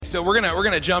So we're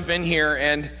gonna jump in here,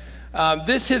 and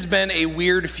this has been a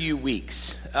weird few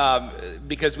weeks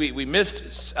because we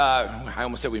missed. I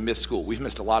almost said we missed school. We've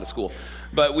missed a lot of school,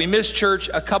 but we missed church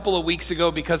a couple of weeks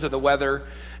ago because of the weather.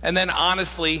 And then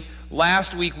honestly,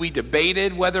 last week we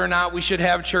debated whether or not we should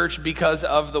have church because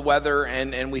of the weather,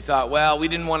 and we thought, well, we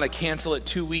didn't want to cancel it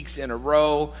 2 weeks in a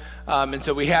row, and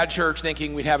so we had church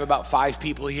thinking we'd have about 5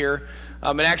 people here,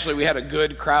 and actually we had a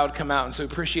good crowd come out, and so we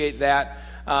appreciate that.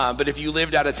 But if you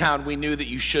lived out of town, we knew that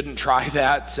you shouldn't try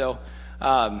that. So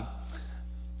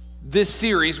this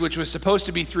series, which was supposed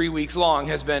to be 3 weeks long,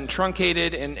 has been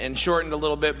truncated and shortened a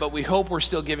little bit, but we hope we're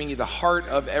still giving you the heart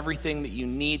of everything that you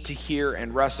need to hear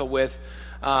and wrestle with.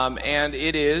 And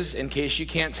it is, in case you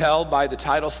can't tell by the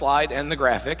title slide and the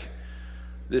graphic,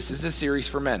 this is a series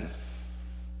for men.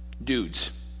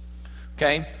 Dudes.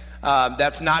 Okay?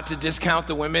 That's not to discount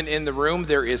the women in the room.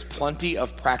 There is plenty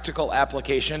of practical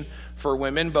application for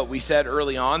women, but we said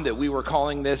early on that we were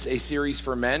calling this a series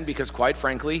for men because, quite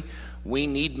frankly, we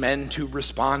need men to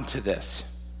respond to this.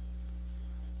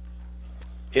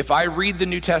 If I read the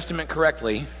New Testament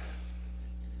correctly,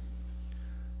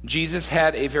 Jesus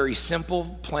had a very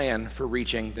simple plan for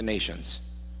reaching the nations.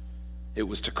 It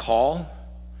was to call,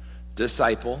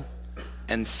 disciple,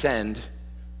 and send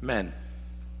men.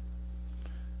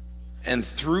 And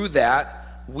through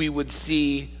that, we would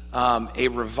see a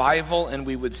revival, and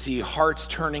we would see hearts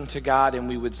turning to God, and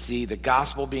we would see the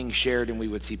gospel being shared, and we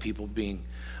would see people being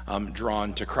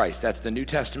drawn to Christ. That's the New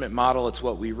Testament model. It's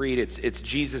what we read. It's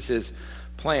Jesus's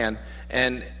plan.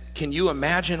 And can you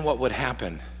imagine what would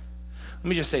happen? Let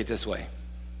me just say it this way.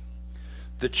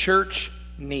 The church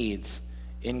needs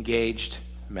engaged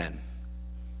men.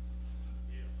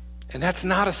 And that's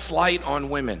not a slight on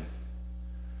women.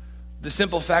 The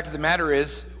simple fact of the matter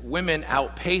is, women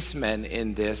outpace men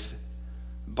in this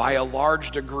by a large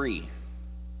degree,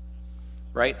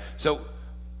 right? So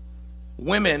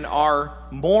women are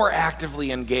more actively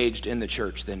engaged in the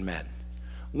church than men.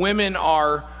 Women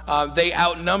are, they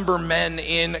outnumber men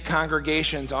in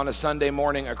congregations on a Sunday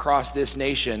morning across this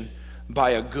nation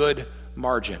by a good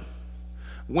margin.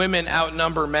 Women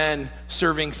outnumber men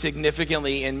serving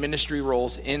significantly in ministry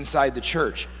roles inside the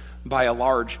church by a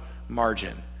large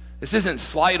margin. This isn't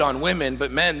slight on women,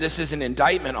 but men, this is an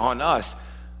indictment on us.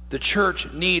 The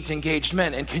church needs engaged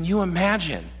men. And can you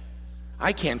imagine?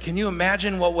 Can you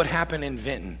imagine what would happen in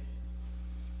Vinton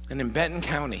and in Benton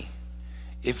County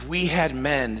if we had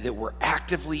men that were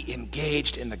actively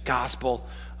engaged in the gospel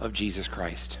of Jesus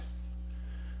Christ?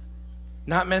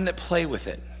 Not men that play with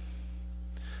it.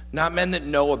 Not men that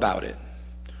know about it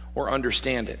or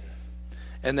understand it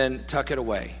and then tuck it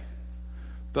away.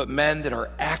 But men that are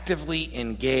actively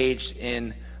engaged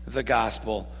in the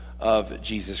gospel of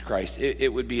Jesus Christ. It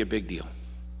would be a big deal.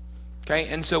 Okay,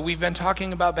 and so we've been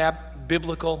talking about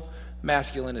biblical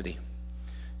masculinity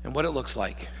and what it looks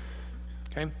like.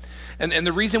 Okay, and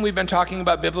the reason we've been talking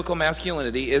about biblical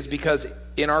masculinity is because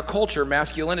in our culture,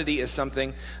 masculinity is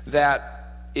something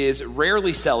that is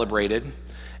rarely celebrated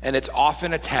and it's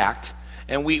often attacked.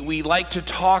 And we like to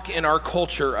talk in our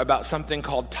culture about something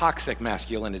called toxic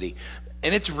masculinity.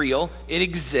 And it's real, it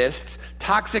exists.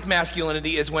 Toxic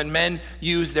masculinity is when men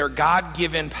use their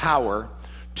God-given power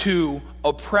to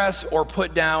oppress or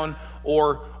put down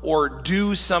or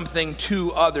do something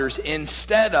to others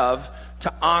instead of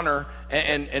to honor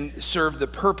and serve the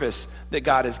purpose that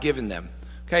God has given them.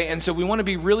 Okay, and so we want to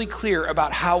be really clear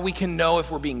about how we can know if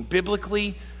we're being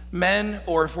biblically men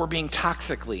or if we're being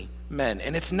toxically men.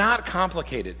 And it's not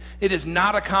complicated. It is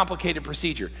not a complicated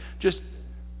procedure.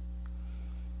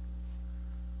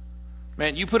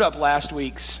 Man, you put up last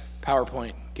week's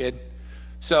PowerPoint, kid.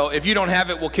 So if you don't have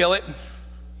it, we'll kill it.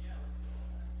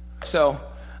 So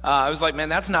I was like, man,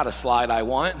 that's not a slide I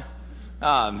want.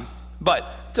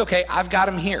 But it's okay. I've got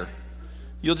them here.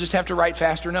 You'll just have to write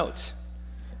faster notes.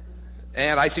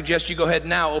 And I suggest you go ahead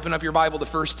now, open up your Bible to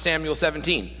 1 Samuel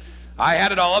 17. I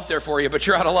had it all up there for you, but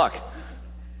you're out of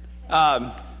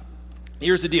luck.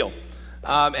 Here's the deal.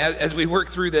 As we work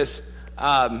through this,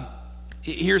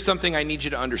 here's something I need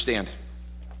you to understand.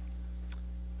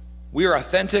 We are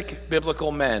authentic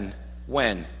biblical men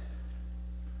when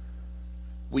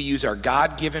we use our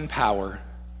God-given power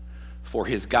for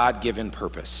his God-given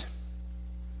purpose.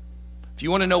 If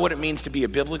you want to know what it means to be a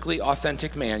biblically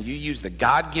authentic man, you use the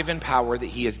God-given power that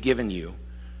he has given you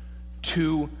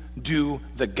to do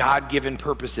the God-given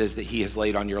purposes that he has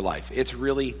laid on your life. It's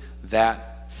really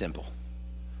that simple.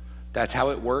 That's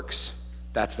how it works.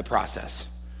 That's the process.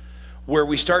 Where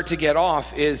we start to get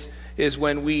off is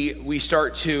when we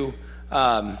start to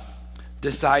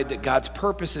decide that God's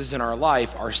purposes in our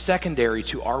life are secondary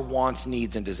to our wants,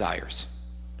 needs, and desires.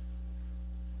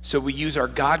 So we use our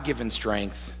God-given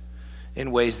strength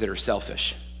in ways that are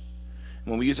selfish.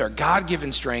 When we use our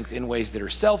God-given strength in ways that are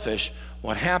selfish,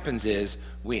 what happens is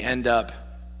we end up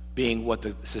being what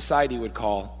the society would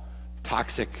call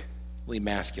toxically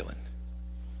masculine.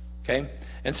 Okay?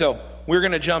 And so we're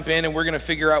going to jump in and we're going to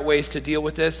figure out ways to deal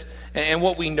with this. And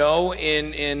what we know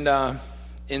in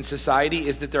society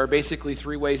is that there are basically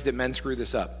 3 ways that men screw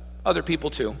this up. Other people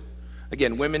too.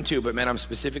 Again, women too, but men, I'm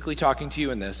specifically talking to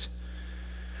you in this.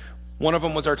 One of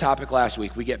them was our topic last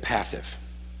week. We get passive.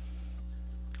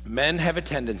 Men have a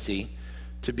tendency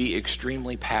to be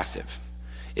extremely passive.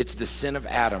 It's the sin of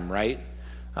Adam, right?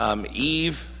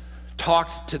 Eve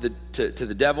talked to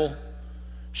the devil.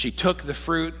 She took the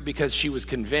fruit because she was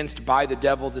convinced by the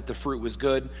devil that the fruit was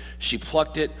good. She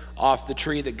plucked it off the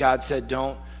tree that God said,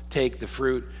 don't take the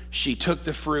fruit. She took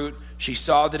the fruit. She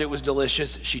saw that it was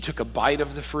delicious. She took a bite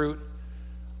of the fruit.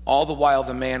 All the while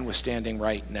the man was standing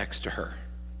right next to her.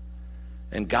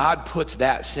 And God puts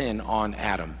that sin on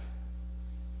Adam.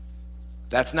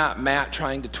 That's not Matt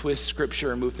trying to twist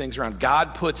scripture and move things around.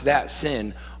 God puts that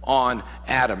sin on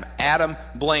Adam. Adam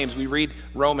blames. We read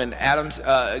Roman.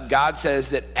 God says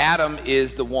that Adam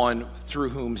is the one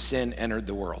through whom sin entered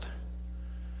the world.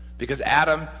 Because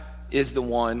Adam is the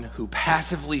one who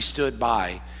passively stood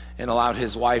by and allowed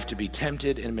his wife to be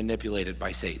tempted and manipulated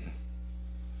by Satan.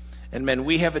 And men,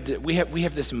 we have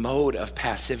this mode of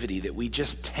passivity that we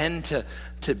just tend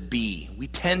to be. We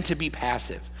tend to be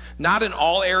passive. Not in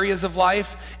all areas of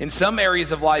life. In some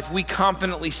areas of life, we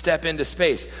confidently step into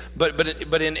space.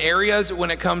 But in areas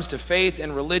when it comes to faith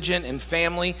and religion and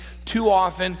family, too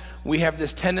often we have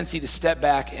this tendency to step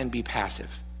back and be passive.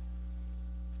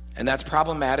 And that's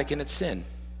problematic, and it's sin.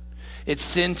 It's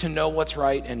sin to know what's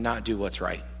right and not do what's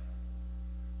right.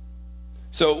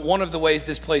 So one of the ways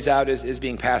this plays out is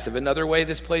being passive. Another way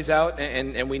this plays out,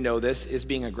 and we know this, is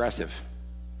being aggressive.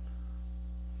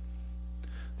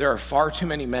 There are far too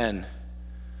many men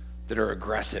that are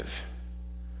aggressive.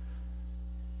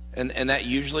 And that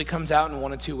usually comes out in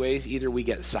one of 2 ways. Either we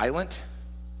get silent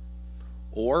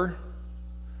or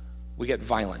we get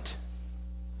violent.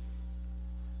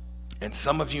 And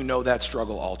some of you know that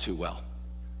struggle all too well.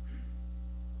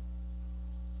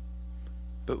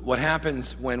 But what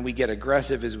happens when we get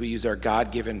aggressive is we use our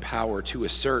God-given power to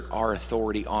assert our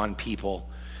authority on people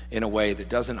in a way that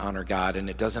doesn't honor God and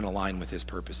it doesn't align with his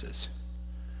purposes.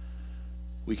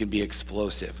 We can be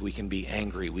explosive. We can be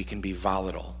angry. We can be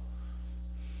volatile.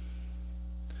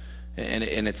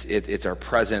 And it's our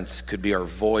presence, could be our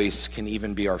voice, can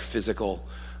even be our physical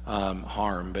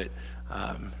harm. But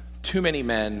too many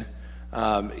men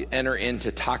enter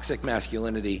into toxic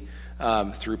masculinity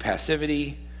through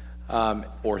passivity,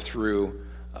 or through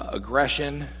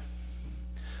aggression.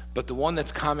 But the one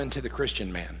that's common to the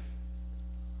Christian man,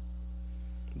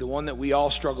 the one that we all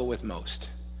struggle with most,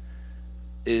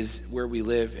 is where we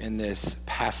live in this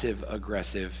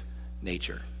passive-aggressive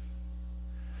nature.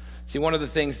 See, one of the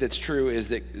things that's true is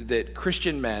that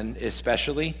Christian men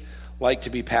especially like to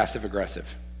be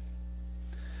passive-aggressive.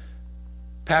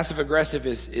 Passive-aggressive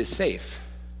is safe.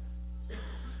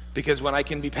 Because when I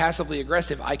can be passively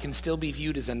aggressive, I can still be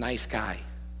viewed as a nice guy,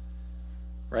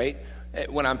 right?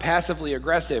 When I'm passively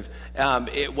aggressive,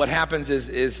 what happens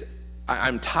is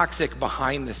I'm toxic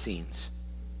behind the scenes,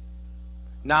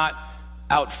 not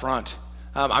out front.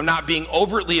 I'm not being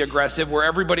overtly aggressive where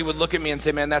everybody would look at me and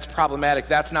say, man, that's problematic.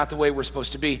 That's not the way we're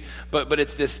supposed to be. But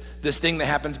it's this thing that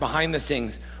happens behind the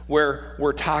scenes where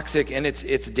we're toxic and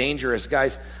it's dangerous.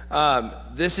 Guys,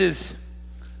 this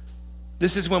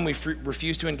is when we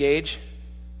refuse to engage.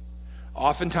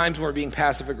 Oftentimes when we're being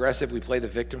passive-aggressive, we play the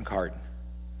victim card.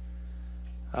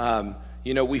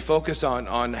 We focus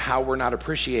on how we're not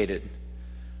appreciated.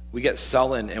 We get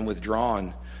sullen and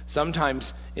withdrawn.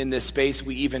 Sometimes in this space,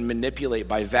 we even manipulate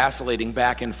by vacillating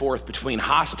back and forth between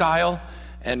hostile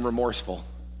and remorseful.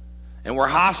 And we're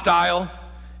hostile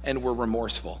and we're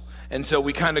remorseful. And so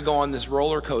we kind of go on this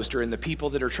roller coaster, and the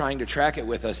people that are trying to track it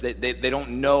with us, they don't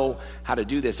know how to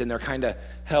do this, and they're kind of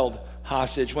held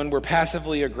hostage. When we're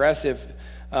passively aggressive,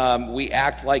 we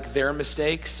act like their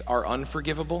mistakes are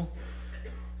unforgivable,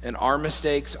 and our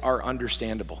mistakes are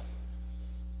understandable.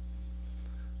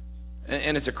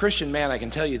 And as a Christian man, I can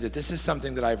tell you that this is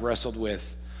something that I've wrestled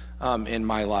with in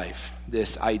my life,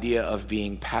 this idea of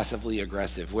being passively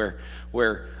aggressive, where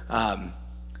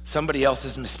somebody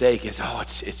else's mistake is,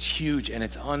 it's huge and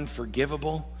it's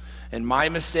unforgivable. And my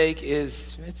mistake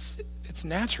is, it's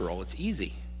natural, it's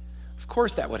easy. Of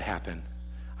course that would happen.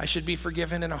 I should be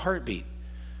forgiven in a heartbeat,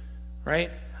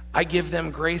 right? I give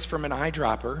them grace from an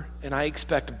eyedropper, and I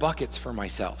expect buckets for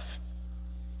myself.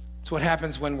 It's what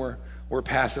happens when we're we're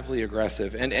passively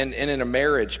aggressive. And in a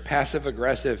marriage, passive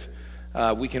aggressive,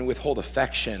 we can withhold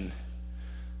affection,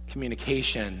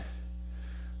 communication,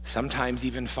 sometimes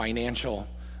even financial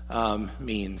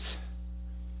means.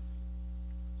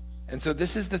 And so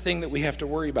this is the thing that we have to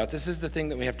worry about. This is the thing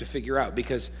that we have to figure out,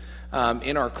 because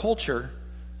in our culture,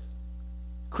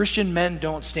 Christian men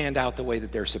don't stand out the way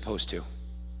that they're supposed to.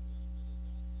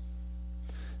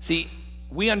 See,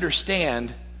 we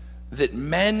understand that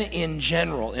men in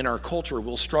general in our culture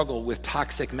will struggle with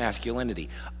toxic masculinity.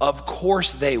 Of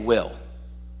course they will.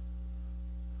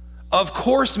 Of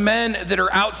course, men that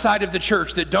are outside of the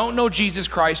church that don't know Jesus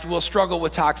Christ will struggle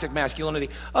with toxic masculinity.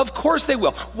 Of course they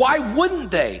will. Why wouldn't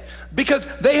they? Because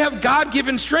they have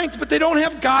God-given strength, but they don't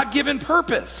have God-given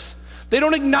purpose. They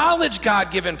don't acknowledge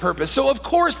God-given purpose. So of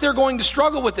course they're going to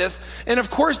struggle with this, and of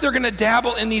course they're going to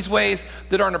dabble in these ways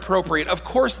that aren't appropriate. Of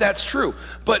course that's true.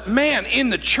 But man, in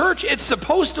the church, it's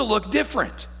supposed to look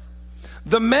different.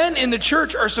 The men in the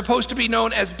church are supposed to be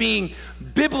known as being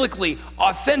biblically,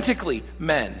 authentically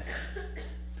men.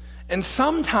 And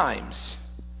sometimes,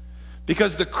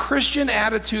 because the Christian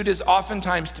attitude is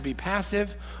oftentimes to be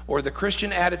passive, or the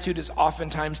Christian attitude is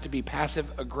oftentimes to be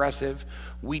passive-aggressive,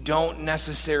 we don't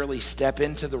necessarily step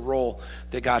into the role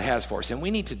that God has for us. And we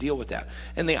need to deal with that.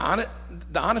 And the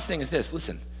honest thing is this,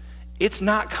 listen, it's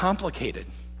not complicated.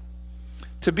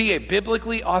 To be a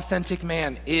biblically authentic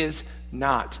man is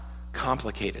not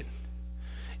complicated.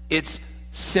 It's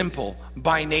simple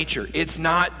by nature. It's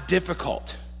not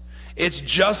difficult. It's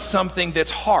just something that's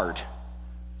hard.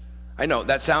 I know,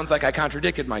 that sounds like I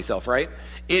contradicted myself, right?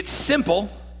 It's simple.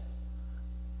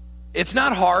 It's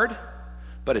not hard,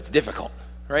 but it's difficult,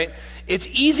 right? It's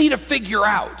easy to figure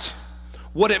out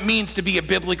what it means to be a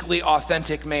biblically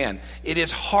authentic man. It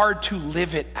is hard to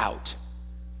live it out.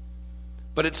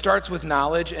 But it starts with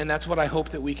knowledge, and that's what I hope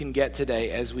that we can get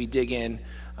today as we dig in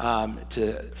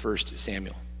to 1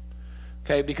 Samuel.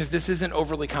 Okay, because this isn't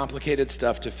overly complicated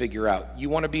stuff to figure out. You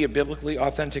want to be a biblically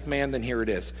authentic man, then here it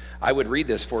is. I would read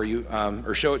this for you,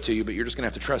 or show it to you, but you're just going to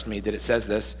have to trust me that it says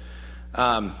this.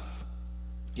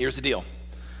 Here's the deal.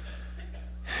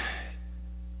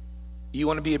 You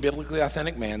want to be a biblically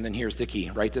authentic man, then here's the key.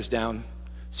 Write this down,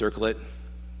 circle it,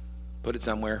 put it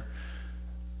somewhere.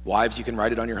 Wives, you can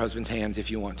write it on your husband's hands if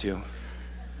you want to.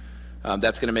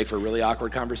 That's going to make for a really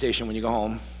awkward conversation when you go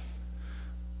home.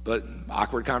 But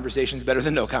awkward conversation is better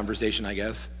than no conversation, I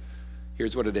guess.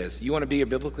 Here's what it is. You want to be a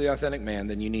biblically authentic man,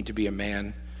 then you need to be a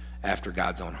man after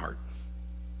God's own heart.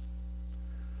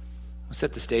 I'll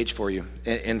set the stage for you.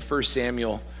 In 1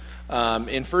 Samuel,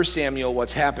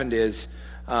 what's happened is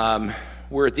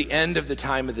we're at the end of the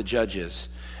time of the judges,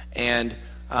 and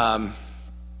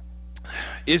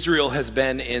Israel has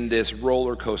been in this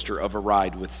roller coaster of a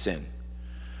ride with sin.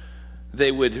 They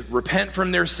would repent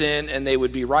from their sin, and they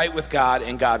would be right with God,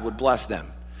 and God would bless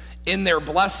them. In their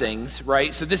blessings,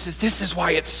 right? So this is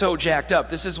why it's so jacked up.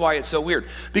 This is why it's so weird.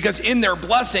 Because in their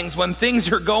blessings, when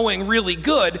things are going really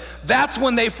good, that's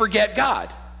when they forget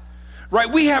God. Right?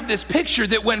 We have this picture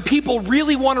that when people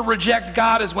really want to reject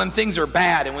God is when things are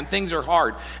bad and when things are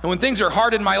hard. And when things are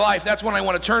hard in my life, that's when I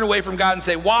want to turn away from God and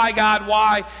say, why, God,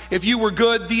 why? If you were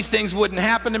good, these things wouldn't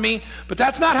happen to me. But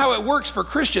that's not how it works for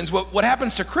Christians. What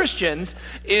happens to Christians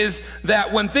is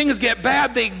that when things get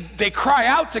bad, they cry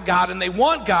out to God and they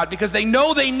want God because they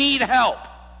know they need help.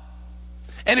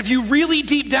 And if you really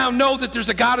deep down know that there's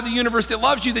a God of the universe that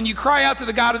loves you, then you cry out to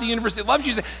the God of the universe that loves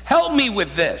you and say, help me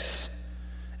with this.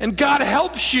 And God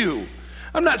helps you.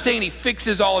 I'm not saying he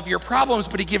fixes all of your problems,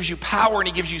 but he gives you power and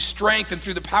he gives you strength. And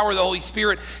through the power of the Holy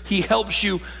Spirit, he helps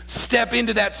you step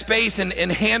into that space and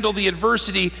handle the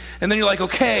adversity. And then you're like,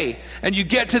 okay. And you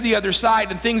get to the other side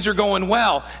and things are going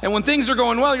well. And when things are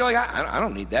going well, you're like, I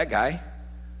don't need that guy.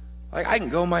 Like, I can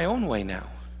go my own way now.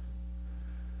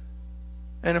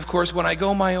 And of course, when I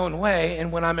go my own way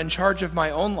and when I'm in charge of my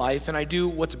own life and I do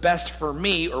what's best for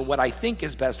me or what I think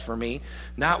is best for me,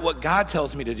 not what God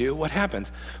tells me to do, what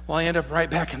happens? Well, I end up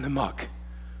right back in the muck.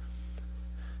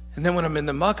 And then when I'm in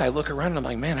the muck, I look around and I'm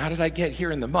like, man, how did I get here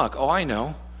in the muck? Oh, I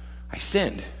know. I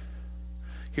sinned.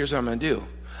 Here's what I'm going to do.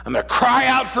 I'm going to cry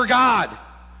out for God.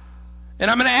 And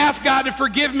I'm going to ask God to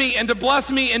forgive me and to bless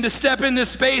me and to step in this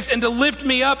space and to lift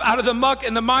me up out of the muck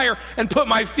and the mire and put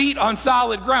my feet on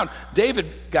solid ground.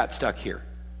 David got stuck here.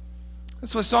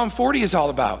 That's what Psalm 40 is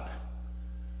all about.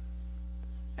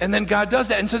 And then God does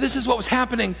that. And so this is what was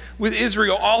happening with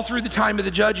Israel all through the time of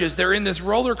the judges. They're in this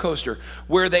roller coaster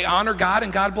where they honor God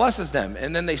and God blesses them.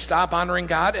 And then they stop honoring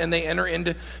God and they enter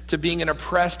into being an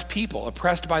oppressed people,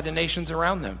 oppressed by the nations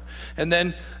around them. And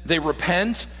then they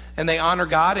repent and they honor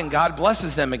God and God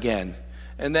blesses them again.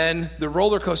 And then the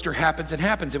roller coaster happens and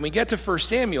happens. And we get to 1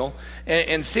 Samuel,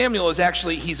 and Samuel is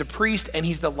actually, he's a priest, and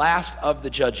he's the last of the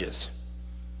judges.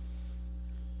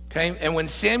 Okay? And when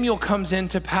Samuel comes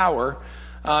into power,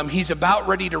 he's about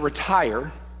ready to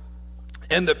retire.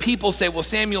 And the people say, well,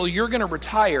 Samuel, you're going to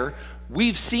retire.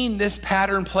 We've seen this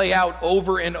pattern play out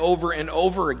over and over and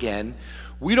over again.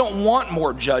 We don't want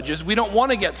more judges. We don't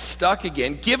want to get stuck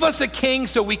again. Give us a king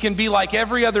so we can be like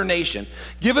every other nation.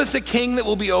 Give us a king that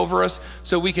will be over us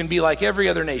so we can be like every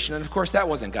other nation. And of course, that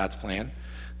wasn't God's plan.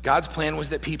 God's plan was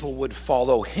that people would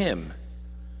follow him.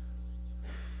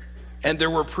 And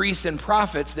there were priests and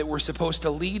prophets that were supposed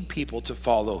to lead people to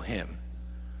follow him.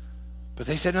 But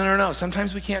they said, no.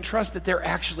 Sometimes we can't trust that they're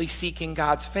actually seeking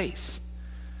God's face.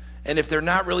 And if they're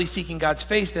not really seeking God's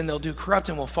face, then they'll do corrupt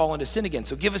and will fall into sin again.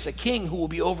 So give us a king who will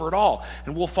be over it all,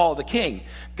 and we'll follow the king.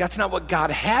 That's not what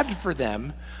God had for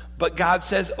them, but God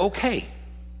says, okay,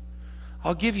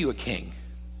 I'll give you a king.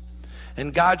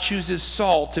 And God chooses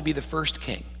Saul to be the first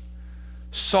king.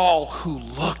 Saul, who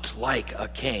looked like a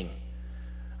king.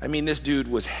 I mean, this dude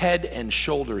was head and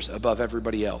shoulders above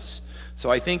everybody else.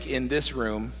 So I think in this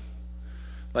room,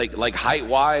 like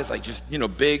height-wise, like just,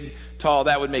 big, tall,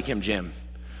 that would make him Jim.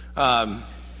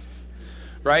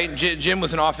 Right? Jim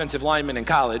was an offensive lineman in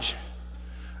college.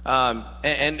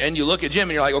 And you look at Jim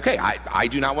and you're like, okay, I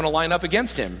do not want to line up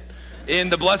against him. In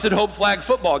the Blessed Hope flag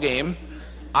football game,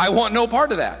 I want no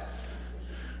part of that.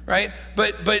 Right?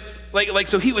 But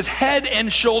so he was head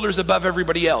and shoulders above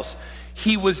everybody else.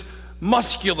 He was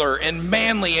muscular and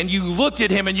manly, and you looked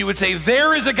at him and you would say,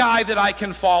 there is a guy that I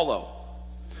can follow.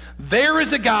 There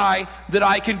is a guy that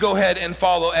I can go ahead and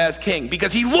follow as king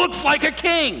because he looks like a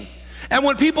king. And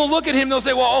when people look at him, they'll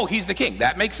say, well, he's the king.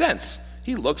 That makes sense.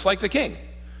 He looks like the king,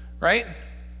 right?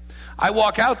 I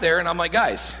walk out there and I'm like,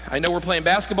 guys, I know we're playing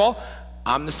basketball.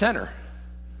 I'm the center.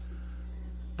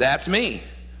 That's me.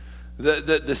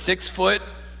 The 6 foot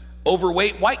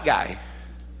overweight white guy.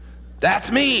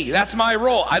 That's me. That's my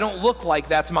role. I don't look like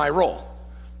that's my role,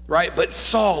 right? But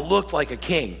Saul looked like a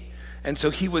king. And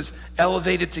so he was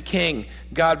elevated to king.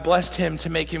 God blessed him to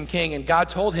make him king. And God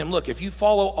told him, look, if you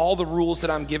follow all the rules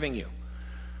that I'm giving you,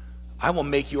 I will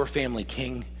make your family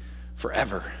king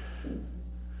forever.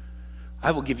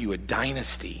 I will give you a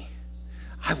dynasty.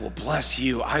 I will bless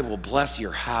you. I will bless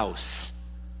your house.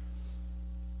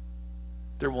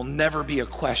 There will never be a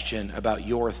question about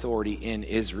your authority in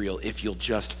Israel if you'll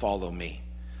just follow me.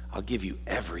 I'll give you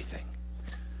everything.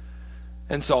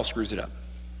 And Saul screws it up.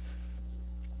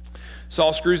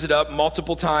 Saul screws it up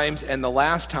multiple times, and the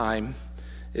last time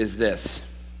is this.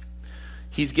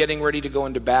 He's getting ready to go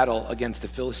into battle against the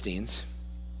Philistines.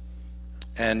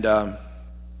 And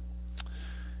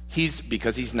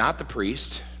because he's not the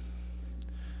priest,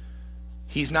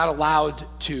 he's not allowed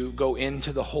to go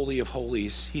into the Holy of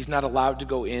Holies. He's not allowed to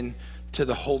go into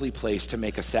the holy place to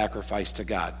make a sacrifice to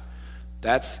God.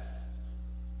 That's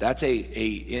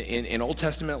in Old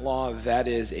Testament law, that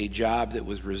is a job that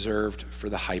was reserved for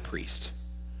the high priest.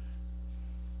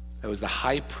 That was the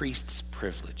high priest's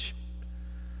privilege.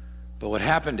 But what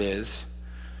happened is,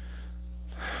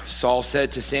 Saul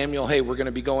said to Samuel, hey, we're going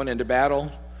to be going into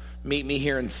battle. Meet me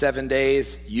here in 7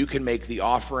 days. You can make the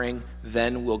offering,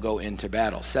 then we'll go into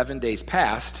battle. 7 days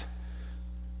passed.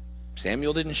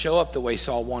 Samuel didn't show up the way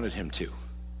Saul wanted him to.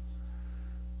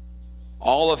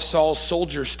 All of Saul's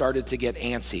soldiers started to get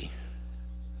antsy.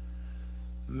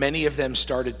 Many of them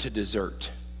started to desert.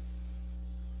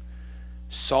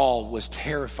 Saul was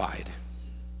terrified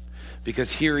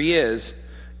because here he is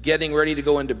getting ready to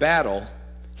go into battle.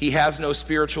 He has no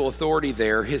spiritual authority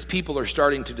there. His people are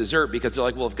starting to desert because they're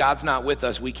like, well, if God's not with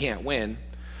us, we can't win.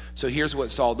 So here's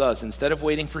what Saul does. Instead of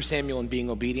waiting for Samuel and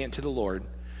being obedient to the Lord,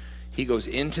 he goes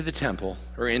into the temple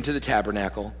or into the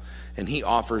tabernacle and he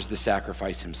offers the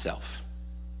sacrifice himself.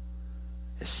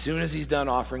 As soon as he's done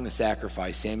offering the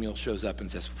sacrifice, Samuel shows up and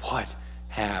says, what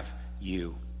have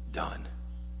you done?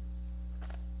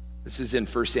 This is in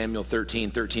 1 Samuel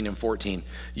 13 and 14.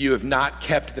 You have not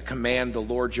kept the command the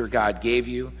Lord your God gave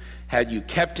you. Had you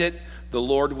kept it, the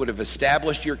Lord would have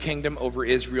established your kingdom over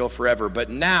Israel forever.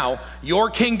 But now your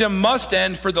kingdom must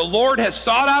end, for the Lord has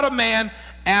sought out a man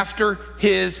after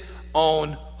his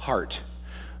own heart.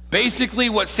 Basically,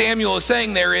 what Samuel is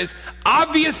saying there is,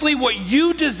 obviously what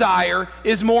you desire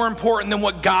is more important than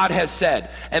what God has said.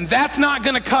 And that's not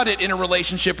going to cut it in a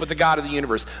relationship with the God of the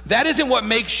universe. That isn't what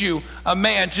makes you a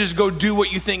man, just go do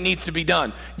what you think needs to be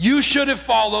done. You should have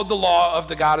followed the law of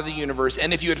the God of the universe.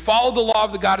 And if you had followed the law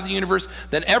of the God of the universe,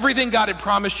 then everything God had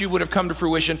promised you would have come to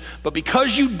fruition. But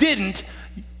because you didn't,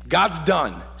 God's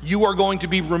done. You are going to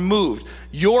be removed.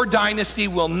 Your dynasty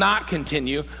will not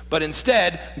continue, but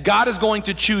instead, God is going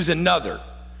to choose another.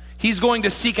 He's going to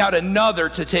seek out another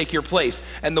to take your place.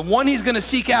 And the one he's going to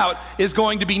seek out is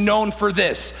going to be known for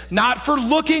this. Not for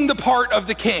looking the part of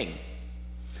the king.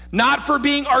 Not for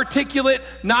being articulate.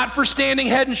 Not for standing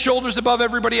head and shoulders above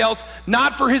everybody else.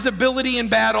 Not for his ability in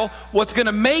battle. What's going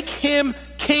to make him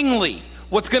kingly,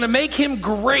 what's going to make him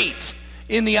great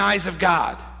in the eyes of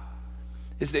God,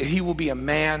 is that he will be a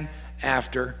man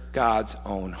after God's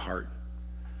own heart.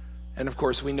 And of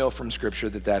course, we know from Scripture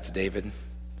that that's David.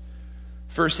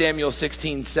 1 Samuel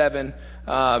 16:7,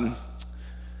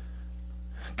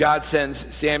 God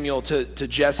sends Samuel to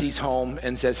Jesse's home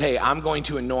and says, hey, I'm going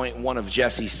to anoint one of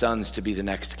Jesse's sons to be the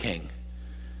next king.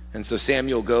 And so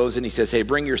Samuel goes and he says, hey,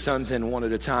 bring your sons in one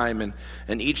at a time.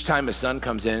 And each time a son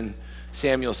comes in,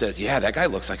 Samuel says, yeah, that guy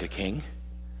looks like a king.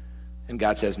 And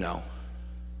God says, no.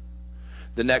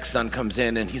 The next son comes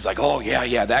in and he's like, oh,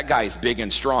 yeah, that guy's big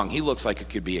and strong. He looks like it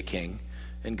could be a king.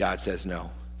 And God says,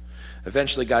 no.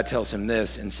 Eventually, God tells him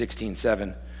this in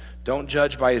 16:7, don't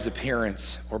judge by his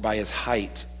appearance or by his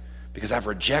height, because I've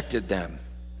rejected them.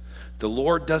 The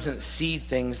Lord doesn't see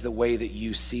things the way that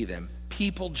you see them.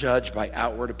 People judge by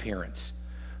outward appearance,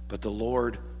 but the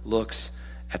Lord looks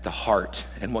at the heart.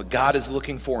 And what God is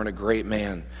looking for in a great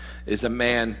man is a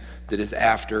man that is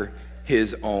after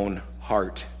his own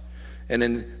heart. And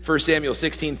in 1 Samuel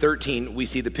 16:13, we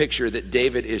see the picture that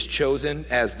David is chosen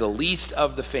as the least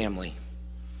of the family.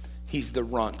 He's the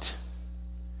runt.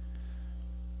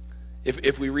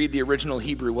 If we read the original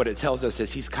Hebrew, what it tells us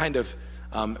is he's kind of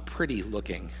pretty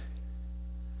looking.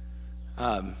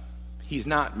 He's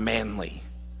not manly.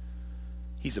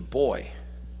 He's a boy.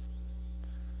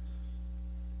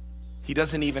 He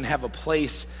doesn't even have a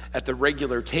place at the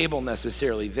regular table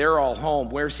necessarily. They're all home.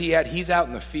 Where's he at? He's out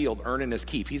in the field earning his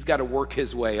keep. He's got to work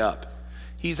his way up.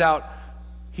 He's out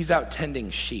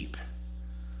tending sheep.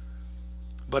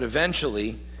 But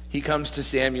eventually, he comes to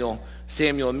Samuel.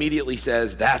 Samuel immediately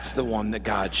says, that's the one that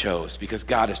God chose, because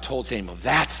God has told Samuel,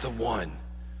 that's the one,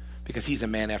 because he's a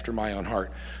man after my own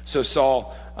heart. So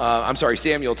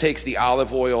Samuel takes the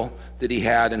olive oil that he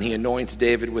had and he anoints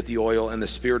David with the oil, and the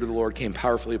Spirit of the Lord came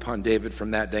powerfully upon David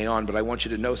from that day on. But I want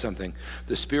you to know something.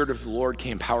 The Spirit of the Lord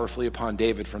came powerfully upon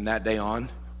David from that day on.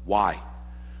 Why?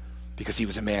 Because he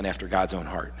was a man after God's own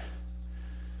heart.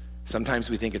 Sometimes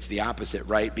we think it's the opposite,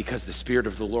 right? Because the Spirit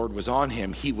of the Lord was on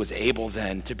him, he was able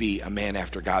then to be a man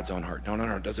after God's own heart. No,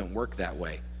 it doesn't work that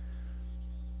way.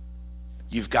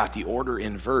 You've got the order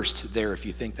inversed there if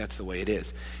you think that's the way it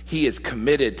is. He is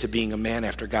committed to being a man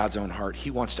after God's own heart.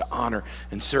 He wants to honor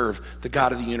and serve the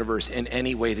God of the universe in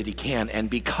any way that he can. And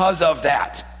because of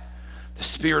that, the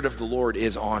Spirit of the Lord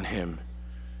is on him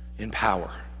in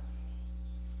power.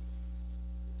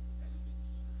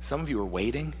 Some of you are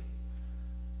waiting.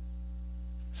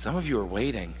 Some of you are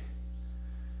waiting.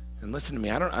 And listen to me,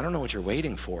 I don't know what you're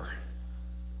waiting for.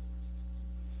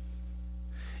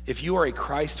 If you are a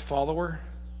Christ follower,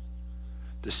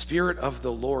 the Spirit of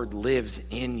the Lord lives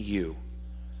in you.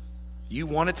 You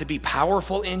want it to be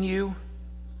powerful in you?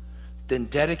 Then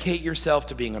dedicate yourself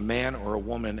to being a man or a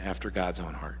woman after God's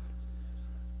own heart.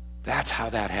 That's how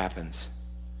that happens.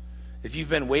 If you've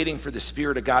been waiting for the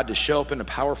Spirit of God to show up in a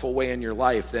powerful way in your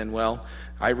life, then, well,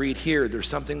 I read here, there's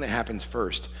something that happens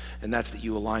first, and that's that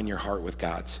you align your heart with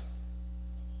God's.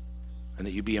 And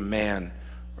that you be a man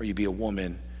or you be a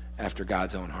woman after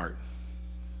God's own heart.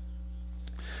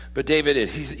 But David,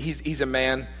 he's a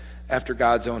man after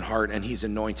God's own heart, and he's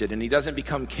anointed. And he doesn't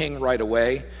become king right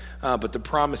away, but the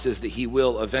promise is that he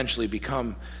will eventually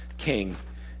become king.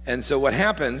 And so what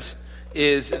happens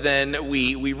is then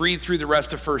we read through the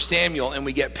rest of 1 Samuel and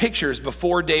we get pictures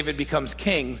before David becomes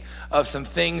king of some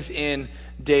things in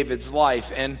David's life.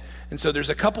 And so there's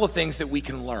a couple of things that we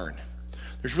can learn.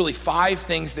 There's really 5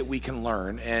 things that we can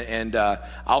learn, and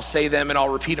I'll say them and I'll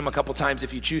repeat them a couple times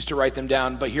if you choose to write them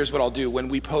down. But here's what I'll do. When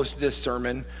we post this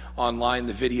sermon online,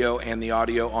 the video and the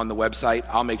audio on the website,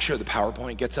 I'll make sure the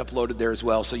PowerPoint gets uploaded there as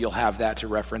well, so you'll have that to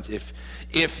reference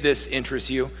if this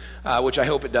interests you, which I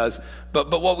hope it does.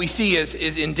 But what we see is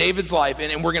in David's life,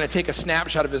 and we're going to take a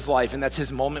snapshot of his life, and that's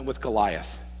his moment with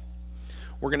Goliath.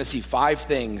 We're going to see 5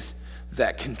 things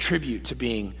that contribute to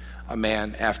being a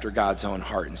man after God's own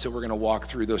heart. And so we're going to walk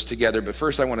through those together. But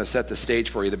first I want to set the stage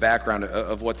for you, the background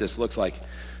of what this looks like.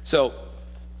 So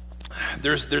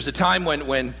there's a time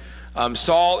when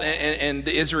Saul and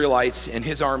the Israelites and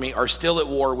his army are still at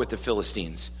war with the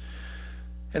Philistines.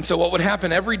 And so what would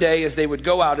happen every day is they would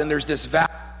go out, and there's this valley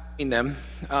between them,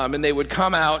 and they would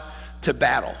come out to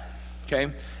battle. Okay?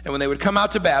 And when they would come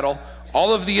out to battle,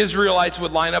 all of the Israelites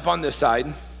would line up on this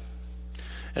side,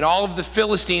 and all of the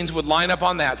Philistines would line up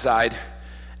on that side,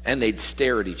 and they'd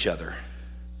stare at each other,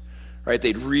 right?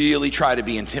 They'd really try to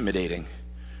be intimidating,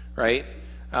 right?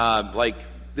 Like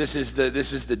this is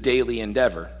the daily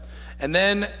endeavor. And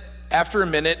then after a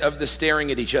minute of the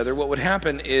staring at each other, what would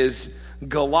happen is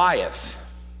Goliath.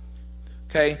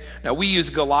 Okay? Now we use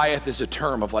Goliath as a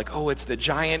term of like, oh, it's the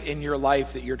giant in your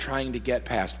life that you're trying to get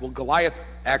past. Well, Goliath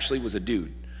actually was a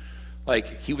dude.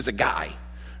 Like he was a guy,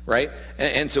 right?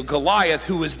 And so Goliath,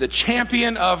 who was the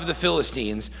champion of the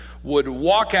Philistines, would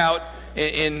walk out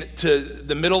into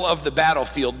the middle of the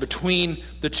battlefield between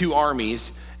the two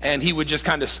armies, and he would just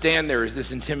kind of stand there as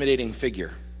this intimidating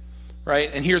figure, right?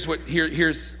 And here's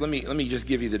let me just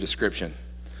give you the description.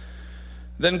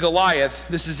 Then Goliath,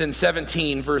 this is in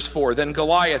 17 verse 4, then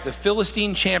Goliath, the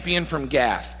Philistine champion from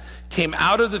Gath, came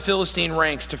out of the Philistine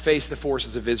ranks to face the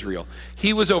forces of Israel.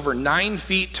 He was over 9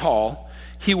 feet tall.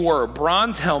 He wore a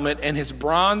bronze helmet, and his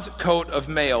bronze coat of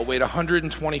mail weighed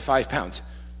 125 pounds.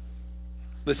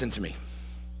 Listen to me.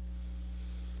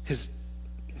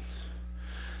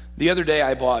 The other day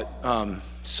I bought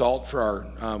salt for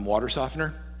our water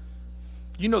softener.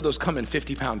 You know those come in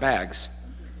 50-pound bags.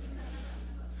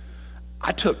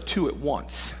 I took 2 at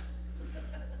once.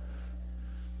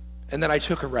 And then I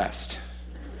took a rest.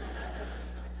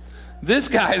 This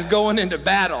guy is going into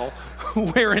battle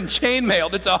wearing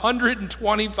chainmail that's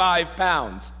 125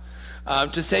 pounds.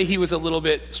 To say he was a little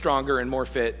bit stronger and more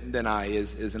fit than I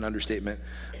is an understatement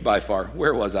by far.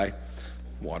 Where was I?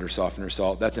 Water softener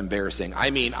salt. That's embarrassing.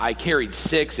 I mean, I carried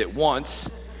 6 at once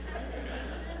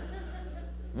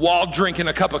while drinking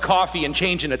a cup of coffee and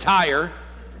changing a tire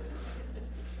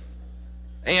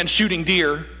and shooting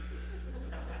deer.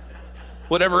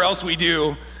 Whatever else we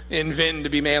do in Vinton to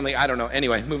be manly. I don't know.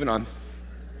 Anyway, moving on.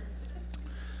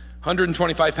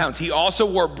 125 pounds. He also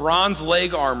wore bronze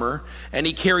leg armor, and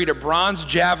he carried a bronze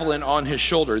javelin on his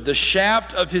shoulder. The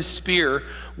shaft of his spear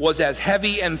was as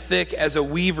heavy and thick as a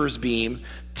weaver's beam,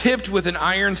 tipped with an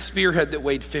iron spearhead that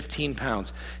weighed 15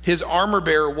 pounds. His armor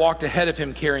bearer walked ahead of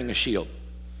him carrying a shield.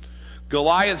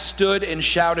 Goliath stood and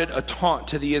shouted a taunt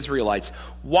to the Israelites.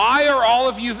 Why are all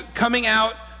of you coming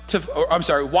out to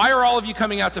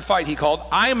fight? He called.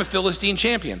 I am a Philistine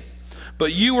champion,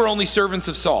 but you are only servants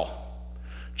of Saul.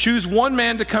 Choose one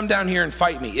man to come down here and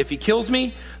fight me. If he kills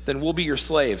me, then we'll be your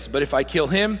slaves. But if I kill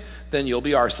him, then you'll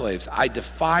be our slaves. I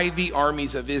defy the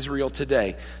armies of Israel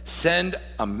today. Send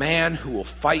a man who will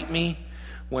fight me.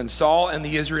 When Saul and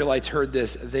the Israelites heard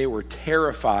this, they were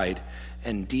terrified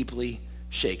and deeply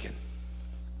shaken.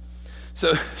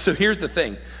 So here's the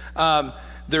thing.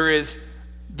 There is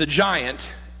the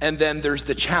giant, and then there's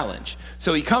the challenge.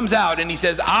 So he comes out and he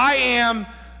says, I am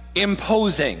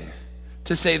imposing,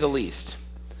 to say the least.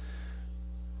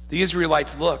 The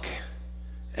Israelites look,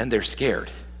 and they're scared.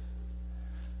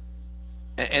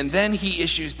 And then he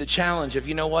issues the challenge of,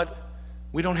 you know what?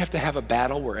 We don't have to have a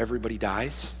battle where everybody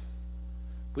dies.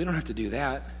 We don't have to do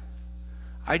that.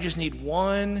 I just need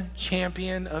one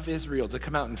champion of Israel to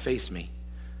come out and face me.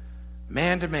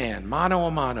 Man to man, mano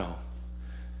a mano.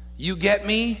 You get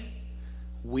me,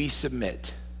 we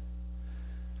submit.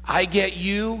 I get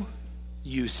you,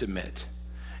 you submit.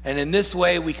 And in this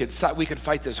way, we could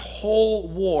fight this whole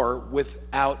war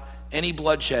without any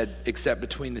bloodshed except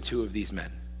between the two of these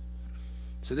men.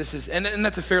 So this is, and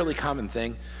that's a fairly common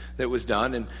thing that was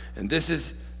done. And this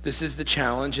is the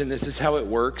challenge, and this is how it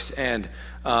works. And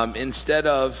instead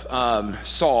of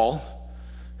Saul,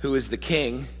 who is the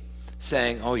king,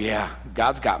 saying, oh yeah,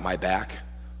 God's got my back.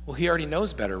 Well, he already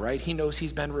knows better, right? He knows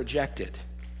he's been rejected.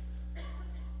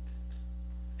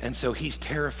 And so he's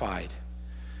terrified.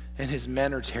 And his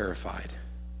men are terrified.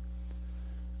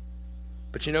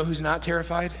 But you know who's not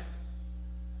terrified?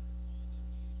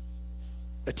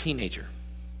 A teenager.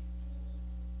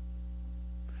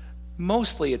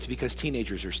 Mostly it's because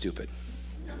teenagers are stupid.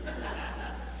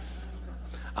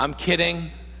 I'm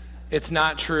kidding. It's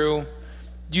not true.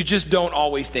 You just don't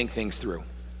always think things through.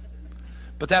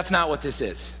 But that's not what this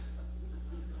is.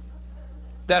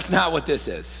 That's not what this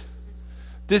is.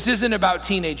 This isn't about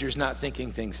teenagers not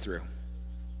thinking things through.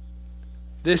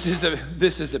 This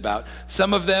is about,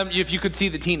 some of them, if you could see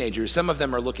the teenagers, some of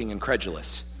them are looking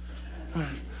incredulous.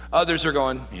 Others are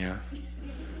going, yeah.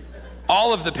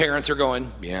 All of the parents are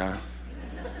going, yeah.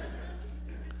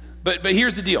 But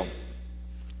here's the deal.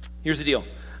 Here's the deal.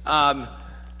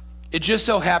 It just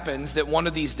so happens that one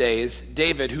of these days,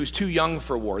 David, who's too young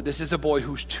for war, this is a boy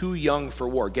who's too young for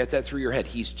war. Get that through your head.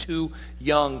 He's too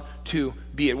young to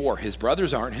be at war. His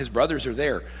brothers aren't. His brothers are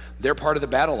there. They're part of the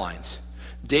battle lines.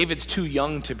 David's too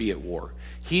young to be at war.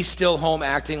 He's still home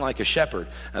acting like a shepherd.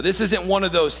 Now, this isn't one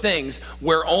of those things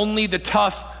where only the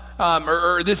tough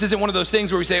or this isn't one of those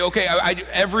things where we say, okay,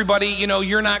 everybody,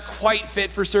 you're not quite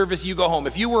fit for service, you go home.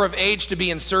 If you were of age to be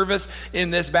in service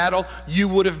in this battle, you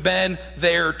would have been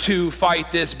there to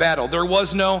fight this battle. There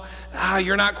was no,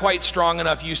 you're not quite strong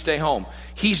enough, you stay home.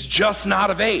 He's just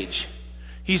not of age.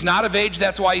 He's not of age,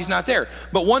 that's why he's not there.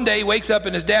 But one day he wakes up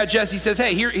and his dad, Jesse, says,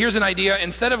 hey, here's an idea.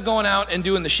 Instead of going out and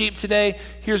doing the sheep today,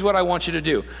 here's what I want you to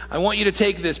do. I want you to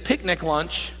take this picnic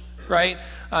lunch, right?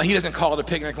 He doesn't call it a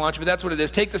picnic lunch, but that's what it is.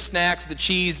 Take the snacks, the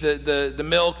cheese, the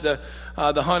milk, the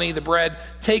honey, the bread.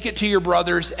 Take it to your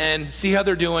brothers and see how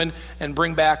they're doing and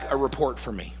bring back a report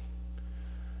for me.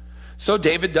 So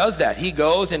David does that. He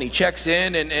goes and he checks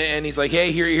in and he's like,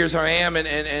 hey, here's how I am.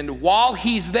 And while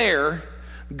he's there,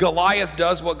 Goliath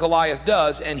does what Goliath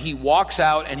does, and he walks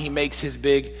out and he makes his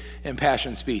big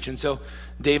impassioned speech. And so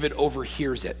David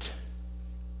overhears it.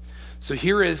 So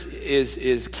here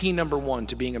is key number one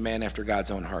to being a man after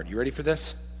God's own heart. You ready for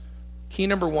this? Key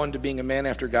number one to being a man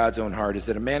after God's own heart is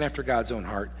that a man after God's own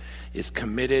heart is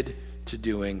committed to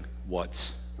doing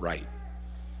what's right.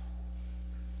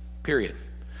 Period.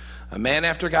 A man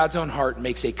after God's own heart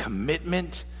makes a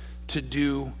commitment to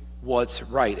do what's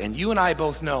right. And you and I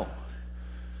both know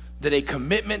that a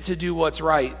commitment to do what's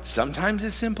right sometimes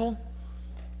is simple,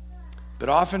 but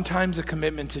oftentimes a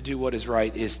commitment to do what is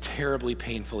right is terribly,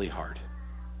 painfully hard.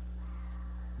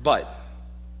 But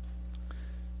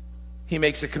he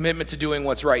makes a commitment to doing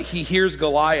what's right. He hears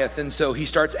Goliath, and so he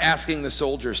starts asking the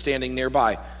soldiers standing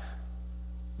nearby,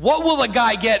 what will a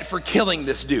guy get for killing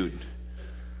this dude?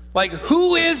 Like,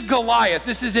 who is Goliath?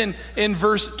 This is in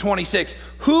verse 26.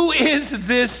 Who is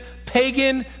this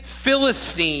pagan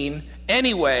Philistine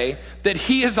anyway, that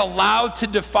he is allowed to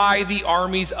defy the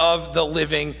armies of the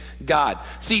living God?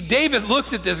 See, David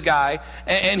looks at this guy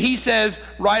and he says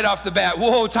right off the bat,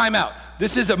 whoa, time out.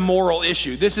 This is a moral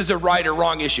issue. This is a right or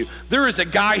wrong issue. There is a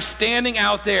guy standing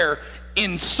out there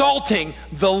insulting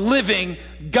the living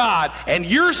God, and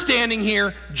you're standing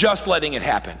here just letting it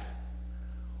happen.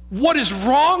 What is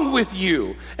wrong with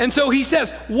you? And so he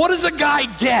says, what does a guy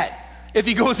get if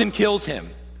he goes and kills him?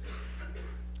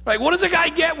 Like, what does a guy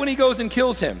get when he goes and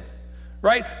kills him?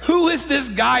 Right? Who is this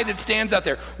guy that stands out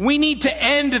there? We need to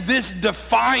end this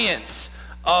defiance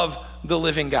of the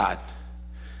living God.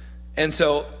 And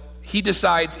so he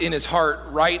decides in his heart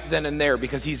right then and there,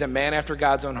 because he's a man after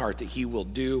God's own heart, that he will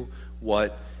do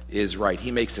what is right. He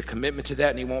makes a commitment to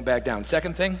that and he won't back down.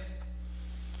 Second thing,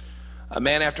 a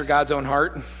man after God's own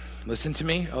heart, listen to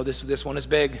me. Oh, this one is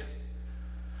big.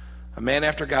 A man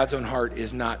after God's own heart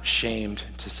is not shamed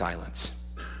to silence.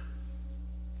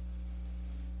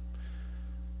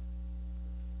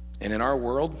 And in our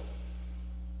world,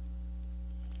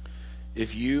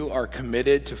 if you are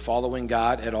committed to following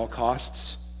God at all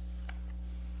costs,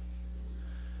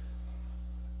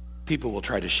 people will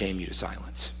try to shame you to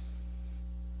silence.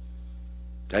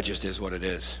 That just is what it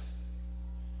is.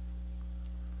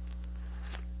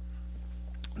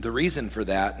 The reason for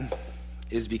that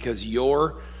is because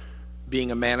you're being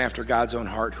a man after God's own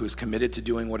heart who is committed to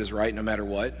doing what is right no matter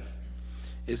what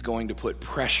is going to put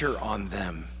pressure on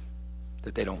them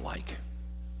that they don't like.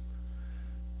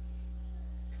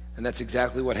 And that's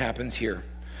exactly what happens here.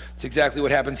 It's exactly what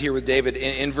happens here with David.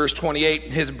 In verse 28,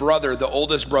 his brother, the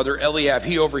oldest brother, Eliab,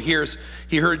 he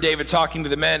heard David talking to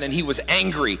the men, and he was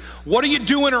angry. What are you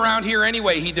doing around here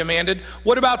anyway, he demanded.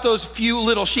 What about those few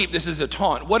little sheep? This is a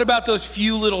taunt. What about those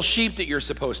few little sheep that you're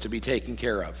supposed to be taking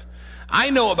care of? I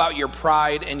know about your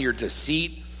pride and your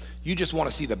deceit. You just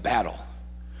want to see the battle.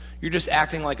 You're just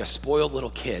acting like a spoiled little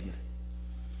kid.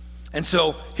 And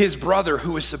so his brother,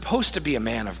 who is supposed to be a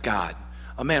man of God,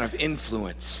 a man of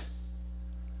influence,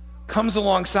 comes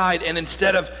alongside, and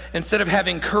instead of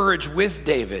having courage with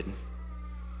David,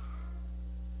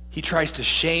 he tries to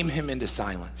shame him into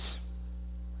silence.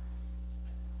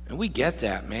 And we get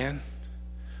that, man.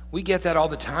 We get that all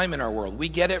the time in our world. We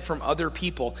get it from other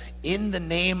people in the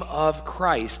name of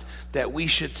Christ that we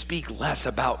should speak less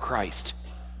about Christ.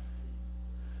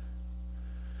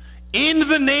 In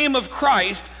the name of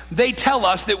Christ, they tell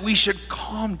us that we should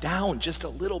calm down just a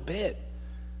little bit.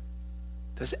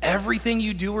 Does everything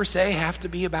you do or say have to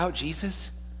be about Jesus?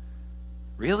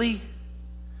 Really?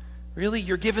 Really?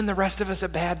 You're giving the rest of us a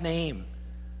bad name.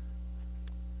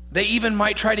 They even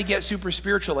might try to get super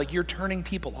spiritual, like you're turning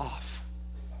people off.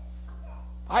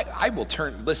 I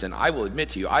will admit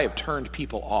to you, I have turned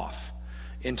people off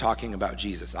in talking about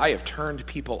Jesus. I have turned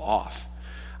people off.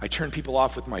 I turn people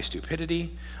off with my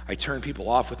stupidity. I turn people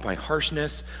off with my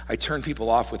harshness. I turn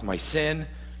people off with my sin.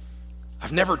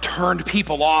 I've never turned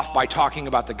people off by talking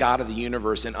about the God of the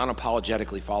universe and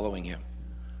unapologetically following him.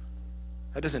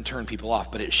 That doesn't turn people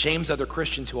off, but it shames other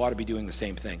Christians who ought to be doing the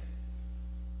same thing.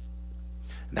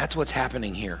 And that's what's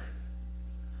happening here.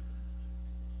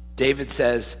 David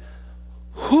says,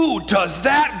 who does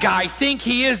that guy think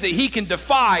he is that he can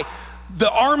defy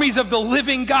the armies of the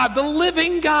living God, the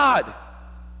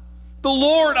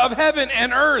Lord of heaven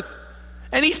and earth?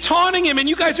 And he's taunting him, and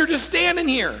you guys are just standing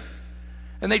here.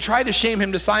 And they try to shame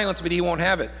him to silence, but he won't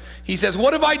have it. He says,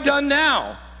 what have I done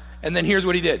now? And then here's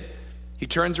what he did. He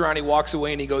turns around, he walks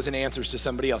away, and he goes and answers to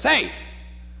somebody else. Hey,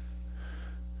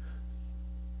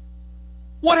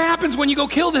 what happens when you go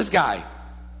kill this guy?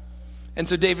 And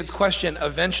so David's question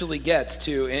eventually gets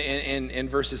to, in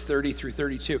verses 30 through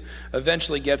 32,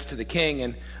 eventually gets to the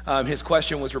king. And his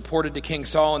question was reported to King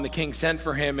Saul, and the king sent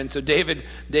for him. And so David,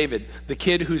 the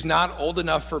kid who's not old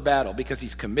enough for battle because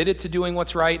he's committed to doing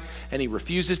what's right, and he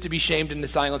refuses to be shamed into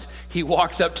silence, he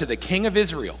walks up to the king of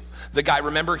Israel. The guy,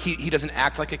 remember, he doesn't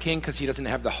act like a king because he doesn't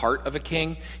have the heart of a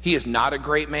king. He is not a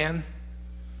great man.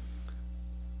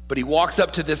 But he walks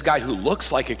up to this guy who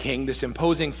looks like a king, this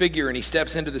imposing figure, and he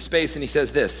steps into the space and he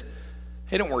says this,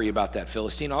 hey, don't worry about that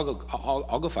Philistine.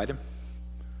 I'll go fight him.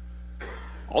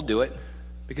 I'll do it,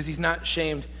 because he's not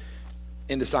shamed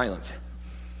into silence.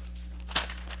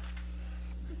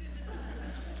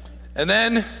 And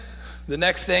then the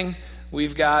next thing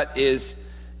we've got is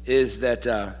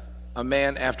that a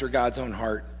man after God's own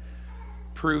heart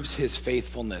proves his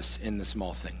faithfulness in the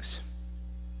small things.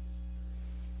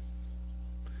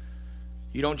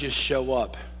 You don't just show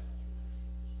up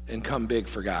and come big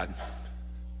for God.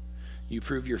 You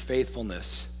prove your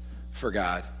faithfulness for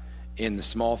God in the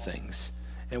small things.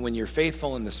 And when you're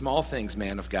faithful in the small things,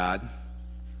 man of God,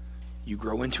 you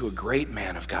grow into a great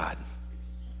man of God.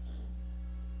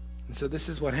 And so this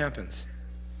is what happens.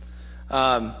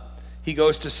 He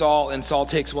goes to Saul, and Saul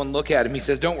takes one look at him. He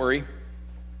says, don't worry.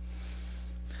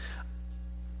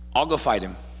 I'll go fight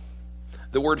him.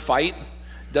 The word fight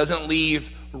doesn't leave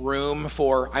room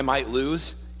for I might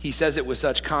lose. He says it with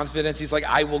such confidence. He's like,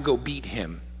 I will go beat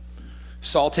him.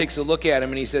 Saul takes a look at him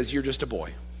and he says, you're just a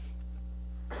boy.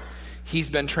 He's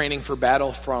been training for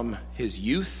battle from his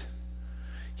youth.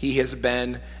 He has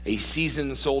been a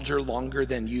seasoned soldier longer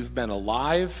than you've been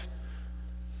alive.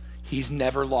 He's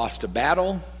never lost a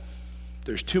battle.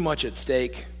 There's too much at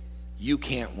stake. You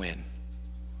can't win.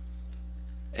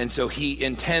 And so he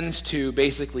intends to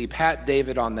basically pat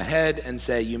David on the head and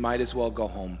say, you might as well go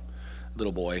home,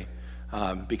 little boy,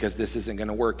 because this isn't going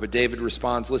to work. But David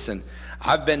responds, listen,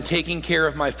 I've been taking care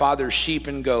of my father's sheep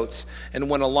and goats, and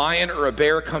when a lion or a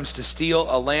bear comes to steal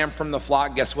a lamb from the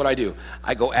flock, guess what I do?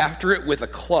 I go after it with a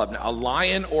club. Now, a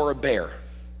lion or a bear,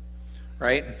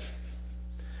 right?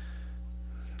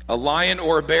 A lion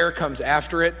or a bear comes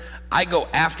after it. I go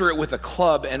after it with a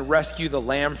club and rescue the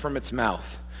lamb from its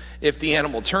mouth. If the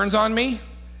animal turns on me,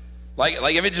 like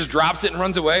if it just drops it and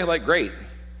runs away, like great,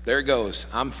 there it goes.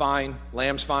 I'm fine,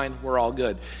 lamb's fine, we're all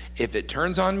good. If it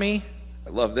turns on me,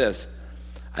 I love this,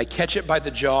 I catch it by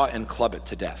the jaw and club it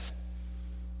to death.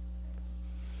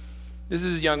 This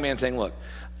is a young man saying, look,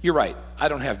 you're right, I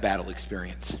don't have battle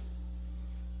experience.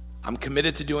 I'm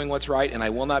committed to doing what's right, and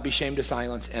I will not be shamed to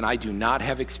silence, and I do not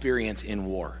have experience in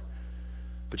war.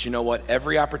 But you know what?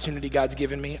 Every opportunity God's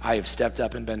given me, I have stepped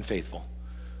up and been faithful.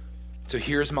 So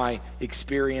here's my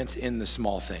experience in the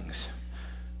small things.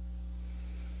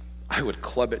 I would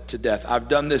club it to death. I've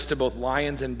done this to both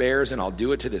lions and bears, and I'll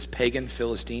do it to this pagan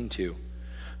Philistine too.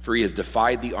 For he has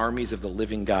defied the armies of the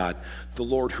living God. The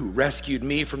Lord who rescued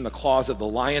me from the claws of the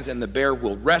lions and the bear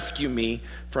will rescue me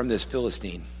from this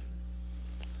Philistine.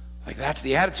 Like, that's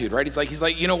the attitude, right? He's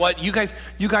like, you know what? You guys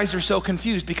are so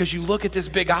confused because you look at this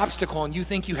big obstacle and you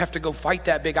think you have to go fight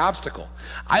that big obstacle.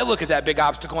 I look at that big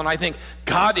obstacle and I think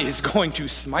God is going to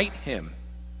smite him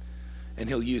and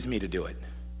he'll use me to do it.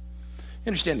 You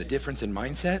understand the difference in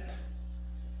mindset?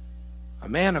 A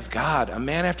man of God, a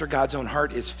man after God's own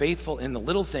heart, is faithful in the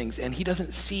little things, and he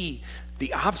doesn't see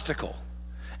the obstacle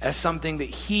as something that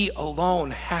he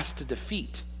alone has to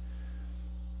defeat,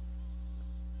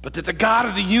 but that the God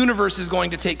of the universe is going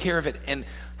to take care of it. And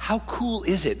how cool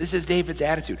is it? This is David's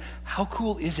attitude. How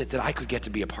cool is it that I could get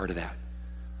to be a part of that?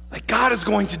 Like, God is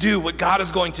going to do what God is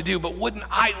going to do, but wouldn't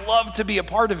I love to be a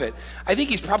part of it? I think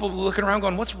he's probably looking around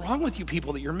going, what's wrong with you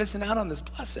people that you're missing out on this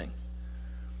blessing?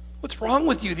 What's wrong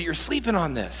with you that you're sleeping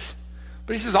on this?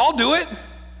 But he says, I'll do it.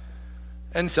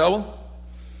 And so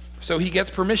he gets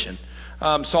permission.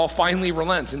 Saul finally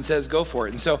relents and says, go for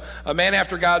it. And so a man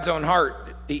after God's own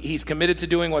heart, he's committed to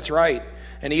doing what's right,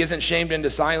 and he isn't shamed into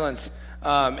silence.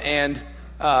 Here's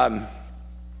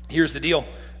the deal.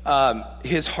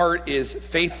 His heart is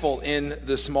faithful in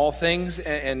the small things,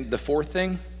 and the fourth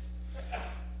thing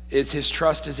is his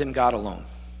trust is in God alone.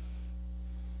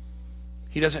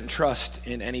 He doesn't trust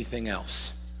in anything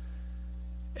else.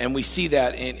 And we see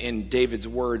that in David's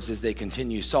words as they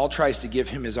continue. Saul tries to give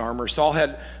him his armor. Saul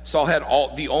had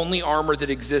the only armor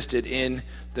that existed in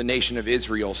the nation of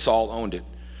Israel. Saul owned it.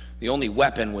 The only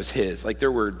weapon was his. Like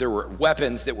there were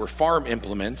weapons that were farm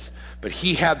implements, but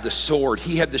he had the sword,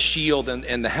 he had the shield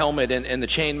and the helmet and the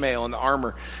chainmail and the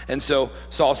armor. And so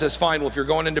Saul says, fine, well, if you're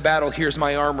going into battle, here's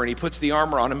my armor. And he puts the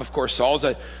armor on him. Of course, Saul's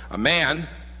a man,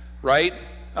 right?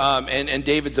 And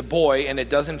David's a boy, and it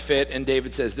doesn't fit. And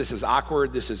David says, this is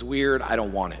awkward, this is weird, I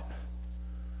don't want it.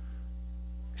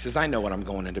 He says, I know what I'm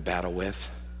going into battle with.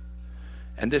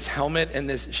 And this helmet and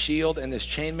this shield and this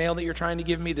chainmail that you're trying to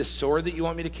give me, this sword that you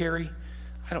want me to carry,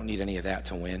 I don't need any of that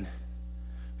to win.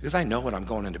 Because I know what I'm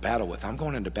going into battle with. I'm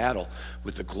going into battle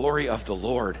with the glory of the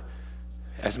Lord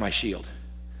as my shield.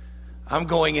 I'm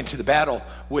going into the battle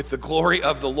with the glory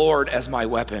of the Lord as my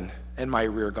weapon and my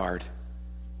rear guard.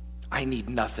 I need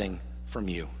nothing from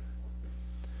you.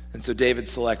 And so David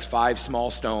selects 5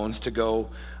 small stones to go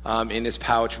in his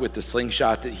pouch with the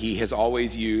slingshot that he has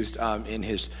always used in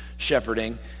his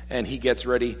shepherding, and he gets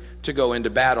ready to go into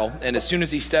battle. And as soon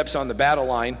as he steps on the battle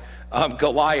line,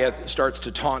 Goliath starts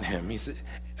to taunt him. He's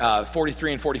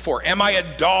 43 and 44. Am I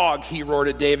a dog, he roared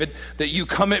at David, that you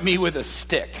come at me with a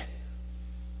stick?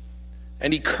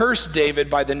 And he cursed David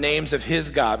by the names of his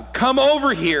God. Come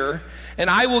over here, and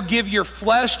I will give your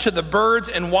flesh to the birds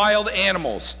and wild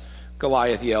animals.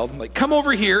 Goliath yelled, like, come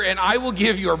over here and I will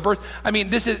give your birth. I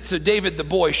mean, so David the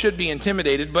boy should be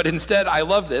intimidated, but instead I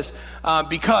love this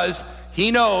because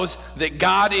he knows that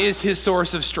God is his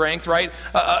source of strength, right?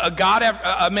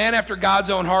 A man after God's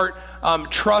own heart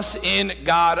trusts in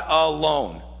God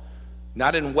alone.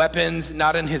 Not in weapons,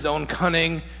 not in his own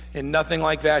cunning, and nothing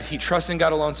like that. He trusts in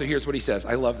God alone. So here's what he says.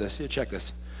 I love this. Yeah, check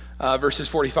this. Verses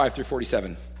 45 through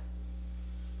 47.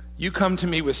 You come to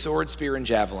me with sword, spear, and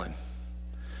javelin.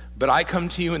 But I come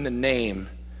to you in the name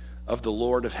of the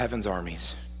Lord of heaven's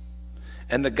armies,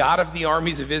 and the God of the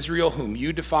armies of Israel, whom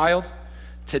you defiled.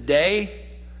 Today,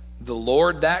 the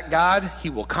Lord, that God, he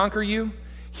will conquer you.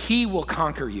 He will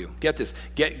conquer you. Get this.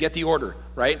 Get the order,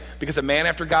 right? Because a man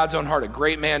after God's own heart, a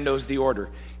great man, knows the order.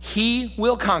 He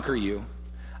will conquer you.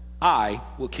 I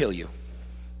will kill you.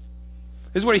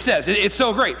 This is what he says. It's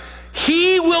so great.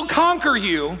 He will conquer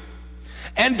you,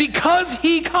 and because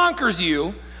he conquers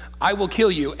you, I will kill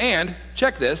you. And,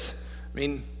 check this, I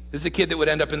mean, this is a kid that would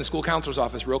end up in the school counselor's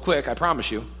office real quick, I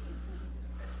promise you.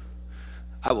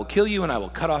 I will kill you and I will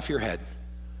cut off your head.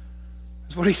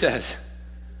 That's what he says,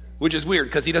 which is weird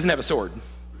because he doesn't have a sword,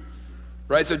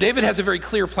 right? So David has a very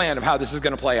clear plan of how this is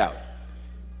going to play out.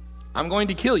 I'm going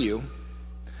to kill you,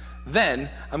 then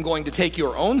I'm going to take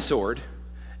your own sword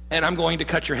and I'm going to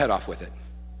cut your head off with it.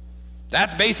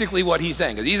 That's basically what he's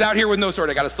saying, because he's out here with no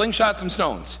sword. I got a slingshot, some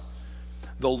stones.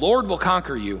 The Lord will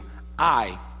conquer you.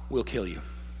 I will kill you.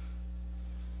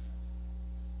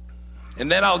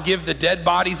 And then I'll give the dead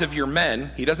bodies of your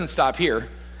men. He doesn't stop here.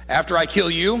 After I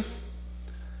kill you,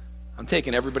 I'm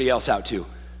taking everybody else out too.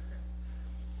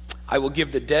 I will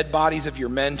give the dead bodies of your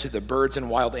men to the birds and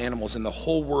wild animals, and the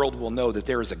whole world will know that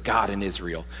there is a God in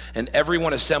Israel. And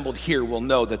everyone assembled here will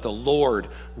know that the Lord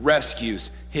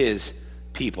rescues his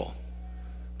people,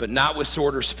 but not with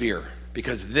sword or spear,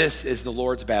 because this is the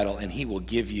Lord's battle, and he will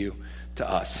give you to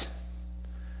us.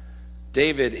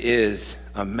 David is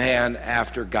a man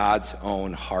after God's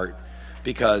own heart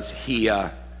because he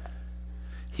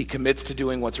commits to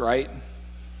doing what's right.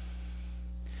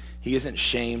 He isn't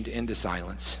shamed into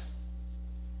silence.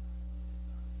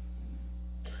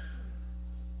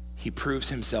 He proves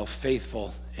himself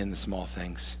faithful in the small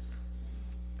things.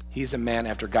 He's a man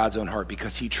after God's own heart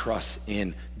because he trusts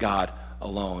in God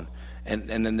alone. And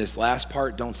then this last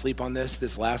part, don't sleep on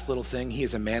this last little thing, he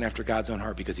is a man after God's own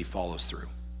heart because he follows through.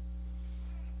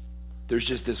 There's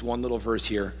just this one little verse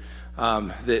here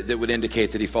that would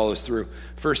indicate that he follows through.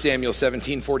 1 Samuel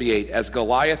 17:48, as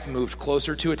Goliath moved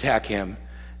closer to attack him,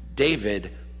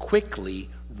 David quickly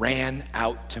ran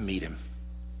out to meet him.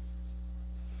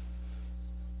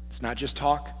 It's not just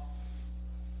talk.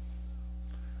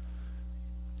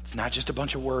 It's not just a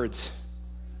bunch of words.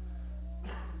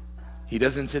 He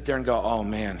doesn't sit there and go, oh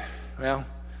man, well,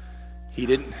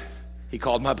 he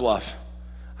called my bluff.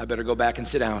 I better go back and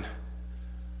sit down.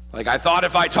 Like, I thought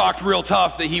if I talked real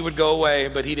tough that he would go away,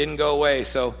 but he didn't go away,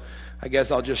 so I guess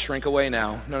I'll just shrink away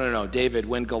now. No. David,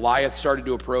 when Goliath started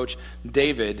to approach,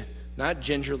 David, not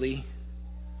gingerly,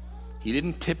 he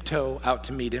didn't tiptoe out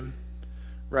to meet him,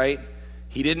 right?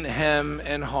 He didn't hem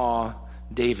and haw.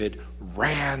 David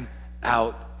ran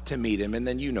out to meet him. And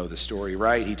then you know the story,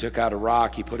 right? He took out a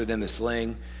rock, he put it in the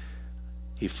sling,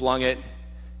 he flung it,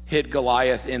 hit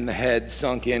Goliath in the head,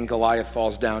 sunk in, Goliath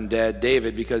falls down dead.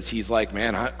 David, because he's like,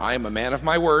 man, I am a man of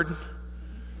my word,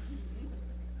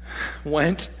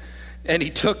 went and he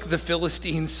took the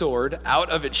Philistine sword out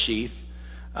of its sheath,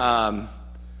 and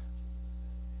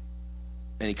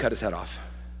he cut his head off.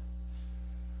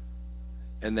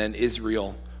 And then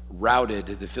Israel routed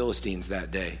the Philistines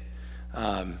that day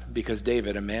because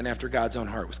David, a man after God's own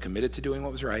heart, was committed to doing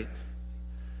what was right,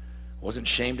 wasn't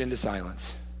shamed into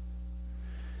silence.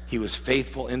 He was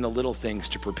faithful in the little things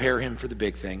to prepare him for the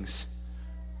big things,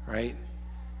 right?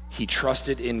 He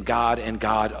trusted in God and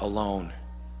God alone.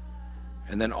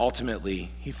 And then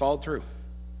ultimately, he followed through.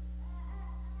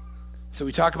 So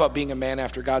we talk about being a man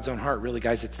after God's own heart. Really,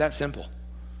 guys, it's that simple.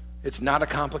 It's not a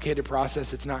complicated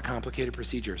process. It's not complicated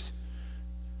procedures.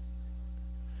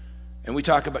 And we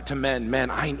talk about to men,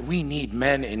 we need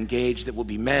men engaged that will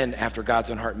be men after God's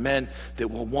own heart, men that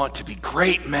will want to be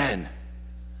great men.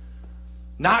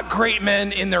 Not great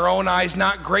men in their own eyes,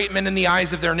 not great men in the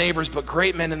eyes of their neighbors, but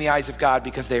great men in the eyes of God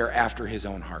because they are after his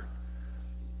own heart.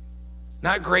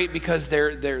 Not great because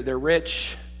they're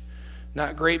rich,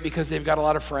 not great because they've got a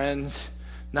lot of friends,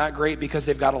 not great because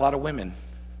they've got a lot of women.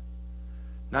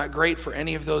 Not great for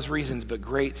any of those reasons, but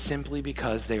great simply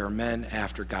because they are men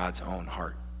after God's own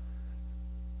heart.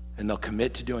 And they'll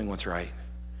commit to doing what's right.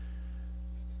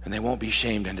 And they won't be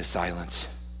shamed into silence.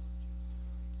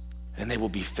 And they will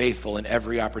be faithful in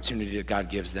every opportunity that God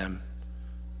gives them.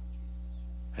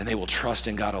 And they will trust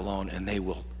in God alone, and they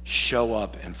will show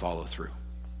up and follow through.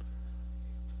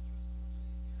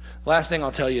 Last thing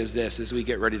I'll tell you is this, as we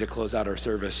get ready to close out our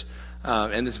service,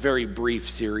 and this very brief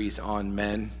series on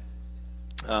men,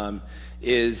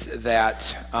 is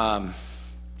that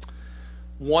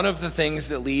one of the things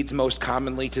that leads most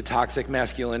commonly to toxic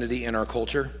masculinity in our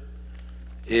culture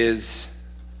is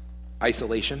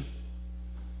isolation.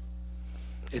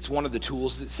 It's one of the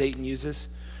tools that Satan uses.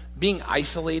 Being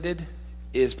isolated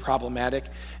is problematic,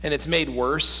 and it's made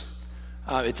worse.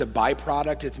 It's a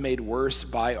byproduct. It's made worse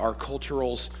by our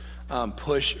cultural's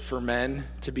push for men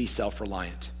to be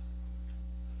self-reliant.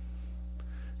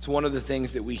 It's one of the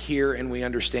things that we hear and we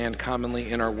understand commonly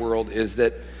in our world is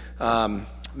that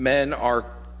men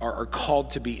are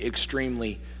called to be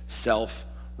extremely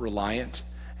self-reliant,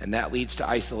 and that leads to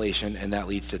isolation, and that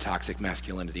leads to toxic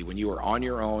masculinity when you are on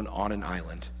your own on an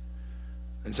island.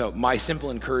 And so my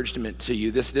simple encouragement to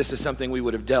you, this is something we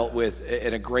would have dealt with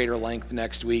at a greater length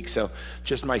next week, so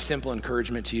just my simple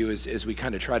encouragement to you as we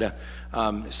kind of try to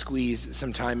squeeze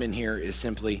some time in here is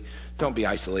simply don't be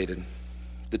isolated.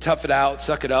 The tough it out,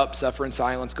 suck it up, suffer in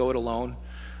silence, go it alone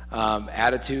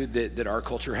attitude that our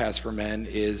culture has for men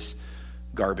is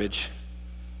garbage.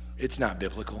 It's not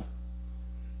biblical,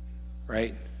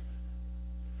 right?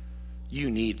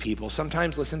 You need people.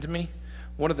 Sometimes, listen to me,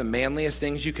 one of the manliest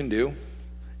things you can do,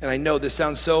 and I know this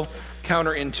sounds so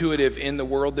counterintuitive in the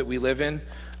world that we live in,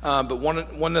 but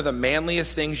one of the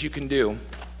manliest things you can do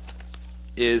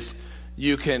is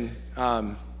you can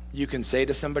say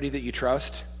to somebody that you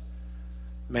trust,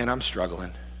 man, I'm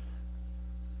struggling.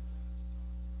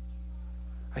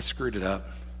 I screwed it up.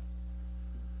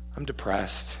 I'm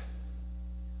depressed.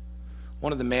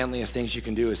 One of the manliest things you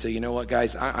can do is say, you know what,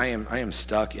 guys, I am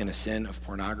stuck in a sin of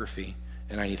pornography,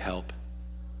 and I need help.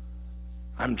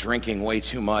 I'm drinking way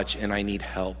too much, and I need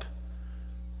help.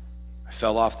 I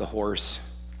fell off the horse.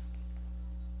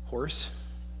 Horse?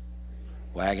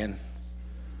 Wagon.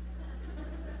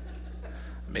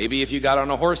 Maybe if you got on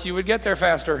a horse, you would get there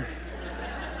faster.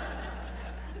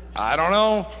 I don't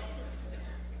know.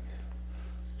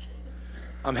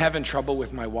 I'm having trouble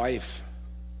with my wife.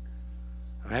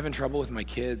 I'm having trouble with my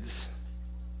kids.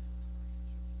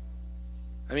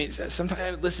 I mean,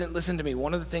 sometimes, listen to me.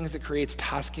 One of the things that creates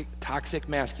toxic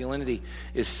masculinity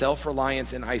is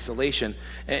self-reliance and isolation.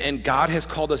 And God has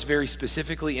called us very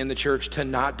specifically in the church to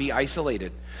not be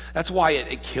isolated. That's why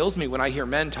it kills me when I hear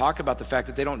men talk about the fact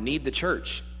that they don't need the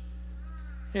church.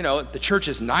 You know, the church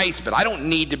is nice, but I don't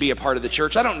need to be a part of the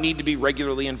church. I don't need to be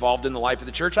regularly involved in the life of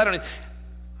the church.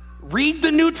 Read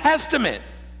the New Testament.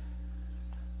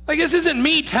 Like, this isn't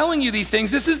me telling you these things.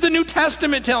 This is the New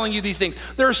Testament telling you these things.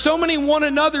 There are so many one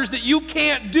another's that you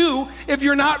can't do if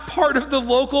you're not part of the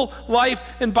local life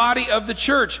and body of the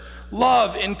church.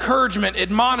 Love, encouragement,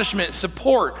 admonishment,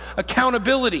 support,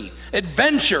 accountability,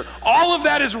 adventure. All of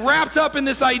that is wrapped up in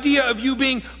this idea of you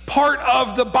being part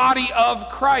of the body of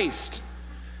Christ.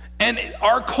 And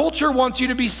our culture wants you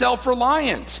to be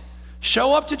self-reliant.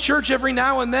 Show up to church every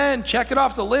now and then, check it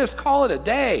off the list, call it a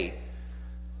day.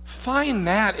 Find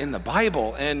that in the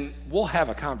Bible and we'll have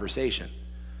a conversation.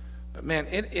 But man,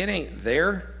 it ain't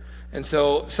there. And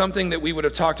so something that we would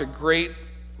have talked a great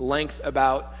length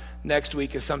about next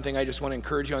week is something I just want to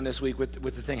encourage you on this week with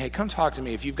the thing, hey, come talk to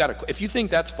me. If you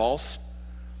think that's false,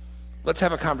 let's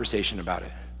have a conversation about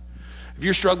it. If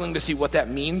you're struggling to see what that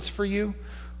means for you,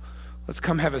 let's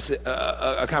come have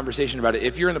a conversation about it.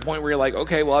 If you're in the point where you're like,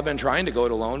 okay, well, I've been trying to go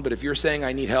it alone, but if you're saying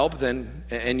I need help, then,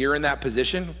 and you're in that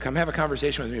position, come have a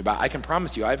conversation with me about it. I can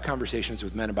promise you, I have conversations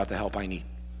with men about the help I need.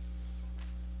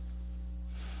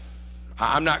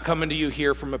 I'm not coming to you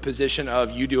here from a position of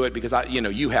you do it because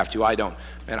you have to, I don't.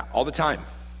 Man, all the time.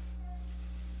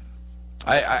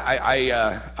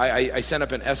 I sent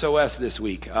up an SOS this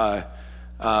week,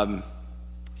 to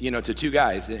two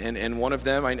guys, and one of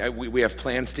them, we have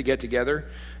plans to get together,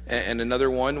 and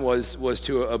another one was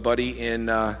to a buddy in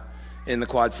the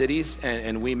Quad Cities,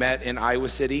 and we met in Iowa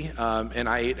City, and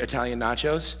I ate Italian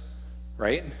nachos,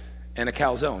 right, and a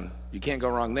calzone. You can't go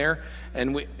wrong there,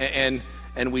 and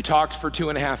we talked for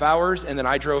 2.5 hours, and then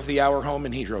I drove the hour home,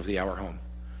 and he drove the hour home.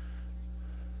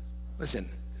 Listen,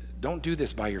 don't do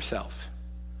this by yourself.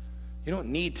 You don't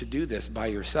need to do this by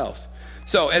yourself.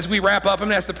 So as we wrap up, I'm going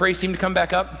to ask the praise team to come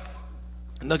back up,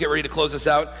 and they'll get ready to close us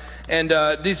out. And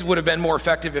these would have been more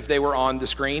effective if they were on the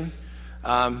screen,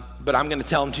 but I'm going to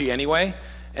tell them to you anyway.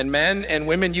 And men and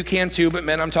women, you can too, but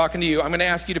men, I'm talking to you. I'm going to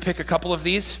ask you to pick a couple of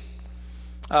these.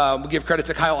 We'll give credit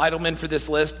to Kyle Eidelman for this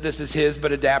list. This is his,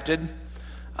 but adapted.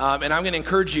 And I'm going to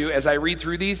encourage you, as I read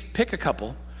through these, pick a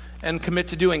couple and commit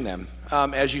to doing them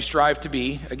as you strive to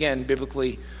be, again,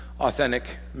 biblically authentic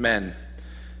men.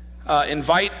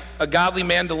 Invite a godly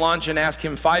man to lunch and ask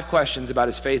him 5 questions about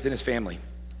his faith and his family.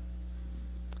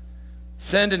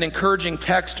 Send an encouraging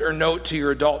text or note to your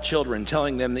adult children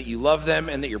telling them that you love them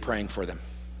and that you're praying for them.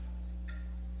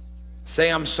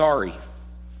 Say I'm sorry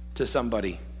to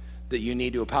somebody that you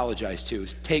need to apologize to.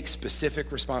 Take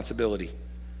specific responsibility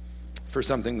for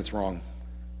something that's wrong.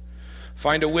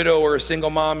 Find a widow or a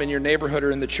single mom in your neighborhood or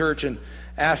in the church and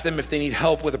ask them if they need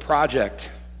help with a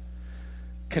project.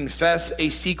 Confess a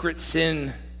secret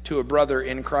sin to a brother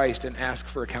in Christ and ask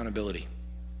for accountability.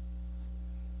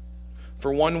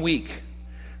 For 1 week,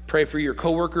 pray for your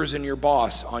coworkers and your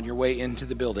boss on your way into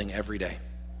the building every day.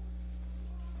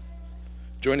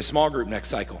 Join a small group next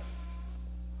cycle.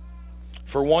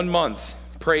 For 1 month,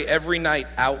 pray every night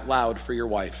out loud for your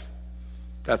wife.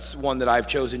 That's one that I've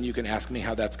chosen. You can ask me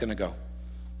how that's going to go.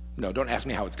 No, don't ask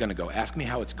me how it's going to go. Ask me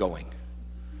how it's going.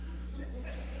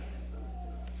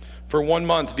 For 1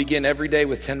 month, begin every day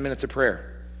with 10 minutes of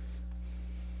prayer.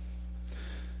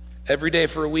 Every day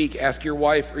for a week, ask your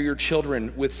wife or your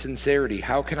children with sincerity,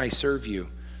 how can I serve you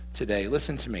today?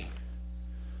 Listen to me.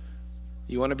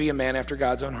 You want to be a man after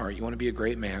God's own heart. You want to be a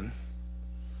great man.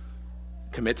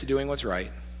 Commit to doing what's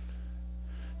right.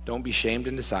 Don't be shamed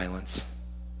into silence.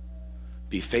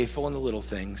 Be faithful in the little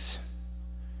things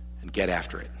and get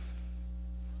after it.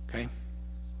 Okay?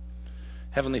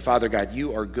 Heavenly Father, God,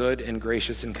 you are good and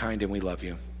gracious and kind, and we love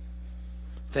you.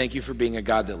 Thank you for being a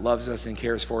God that loves us and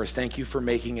cares for us. Thank you for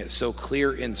making it so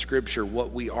clear in Scripture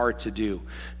what we are to do.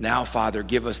 Now, Father,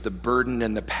 give us the burden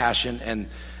and the passion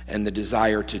and the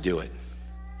desire to do it.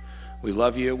 We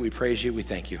love you, we praise you, we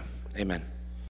thank you. Amen.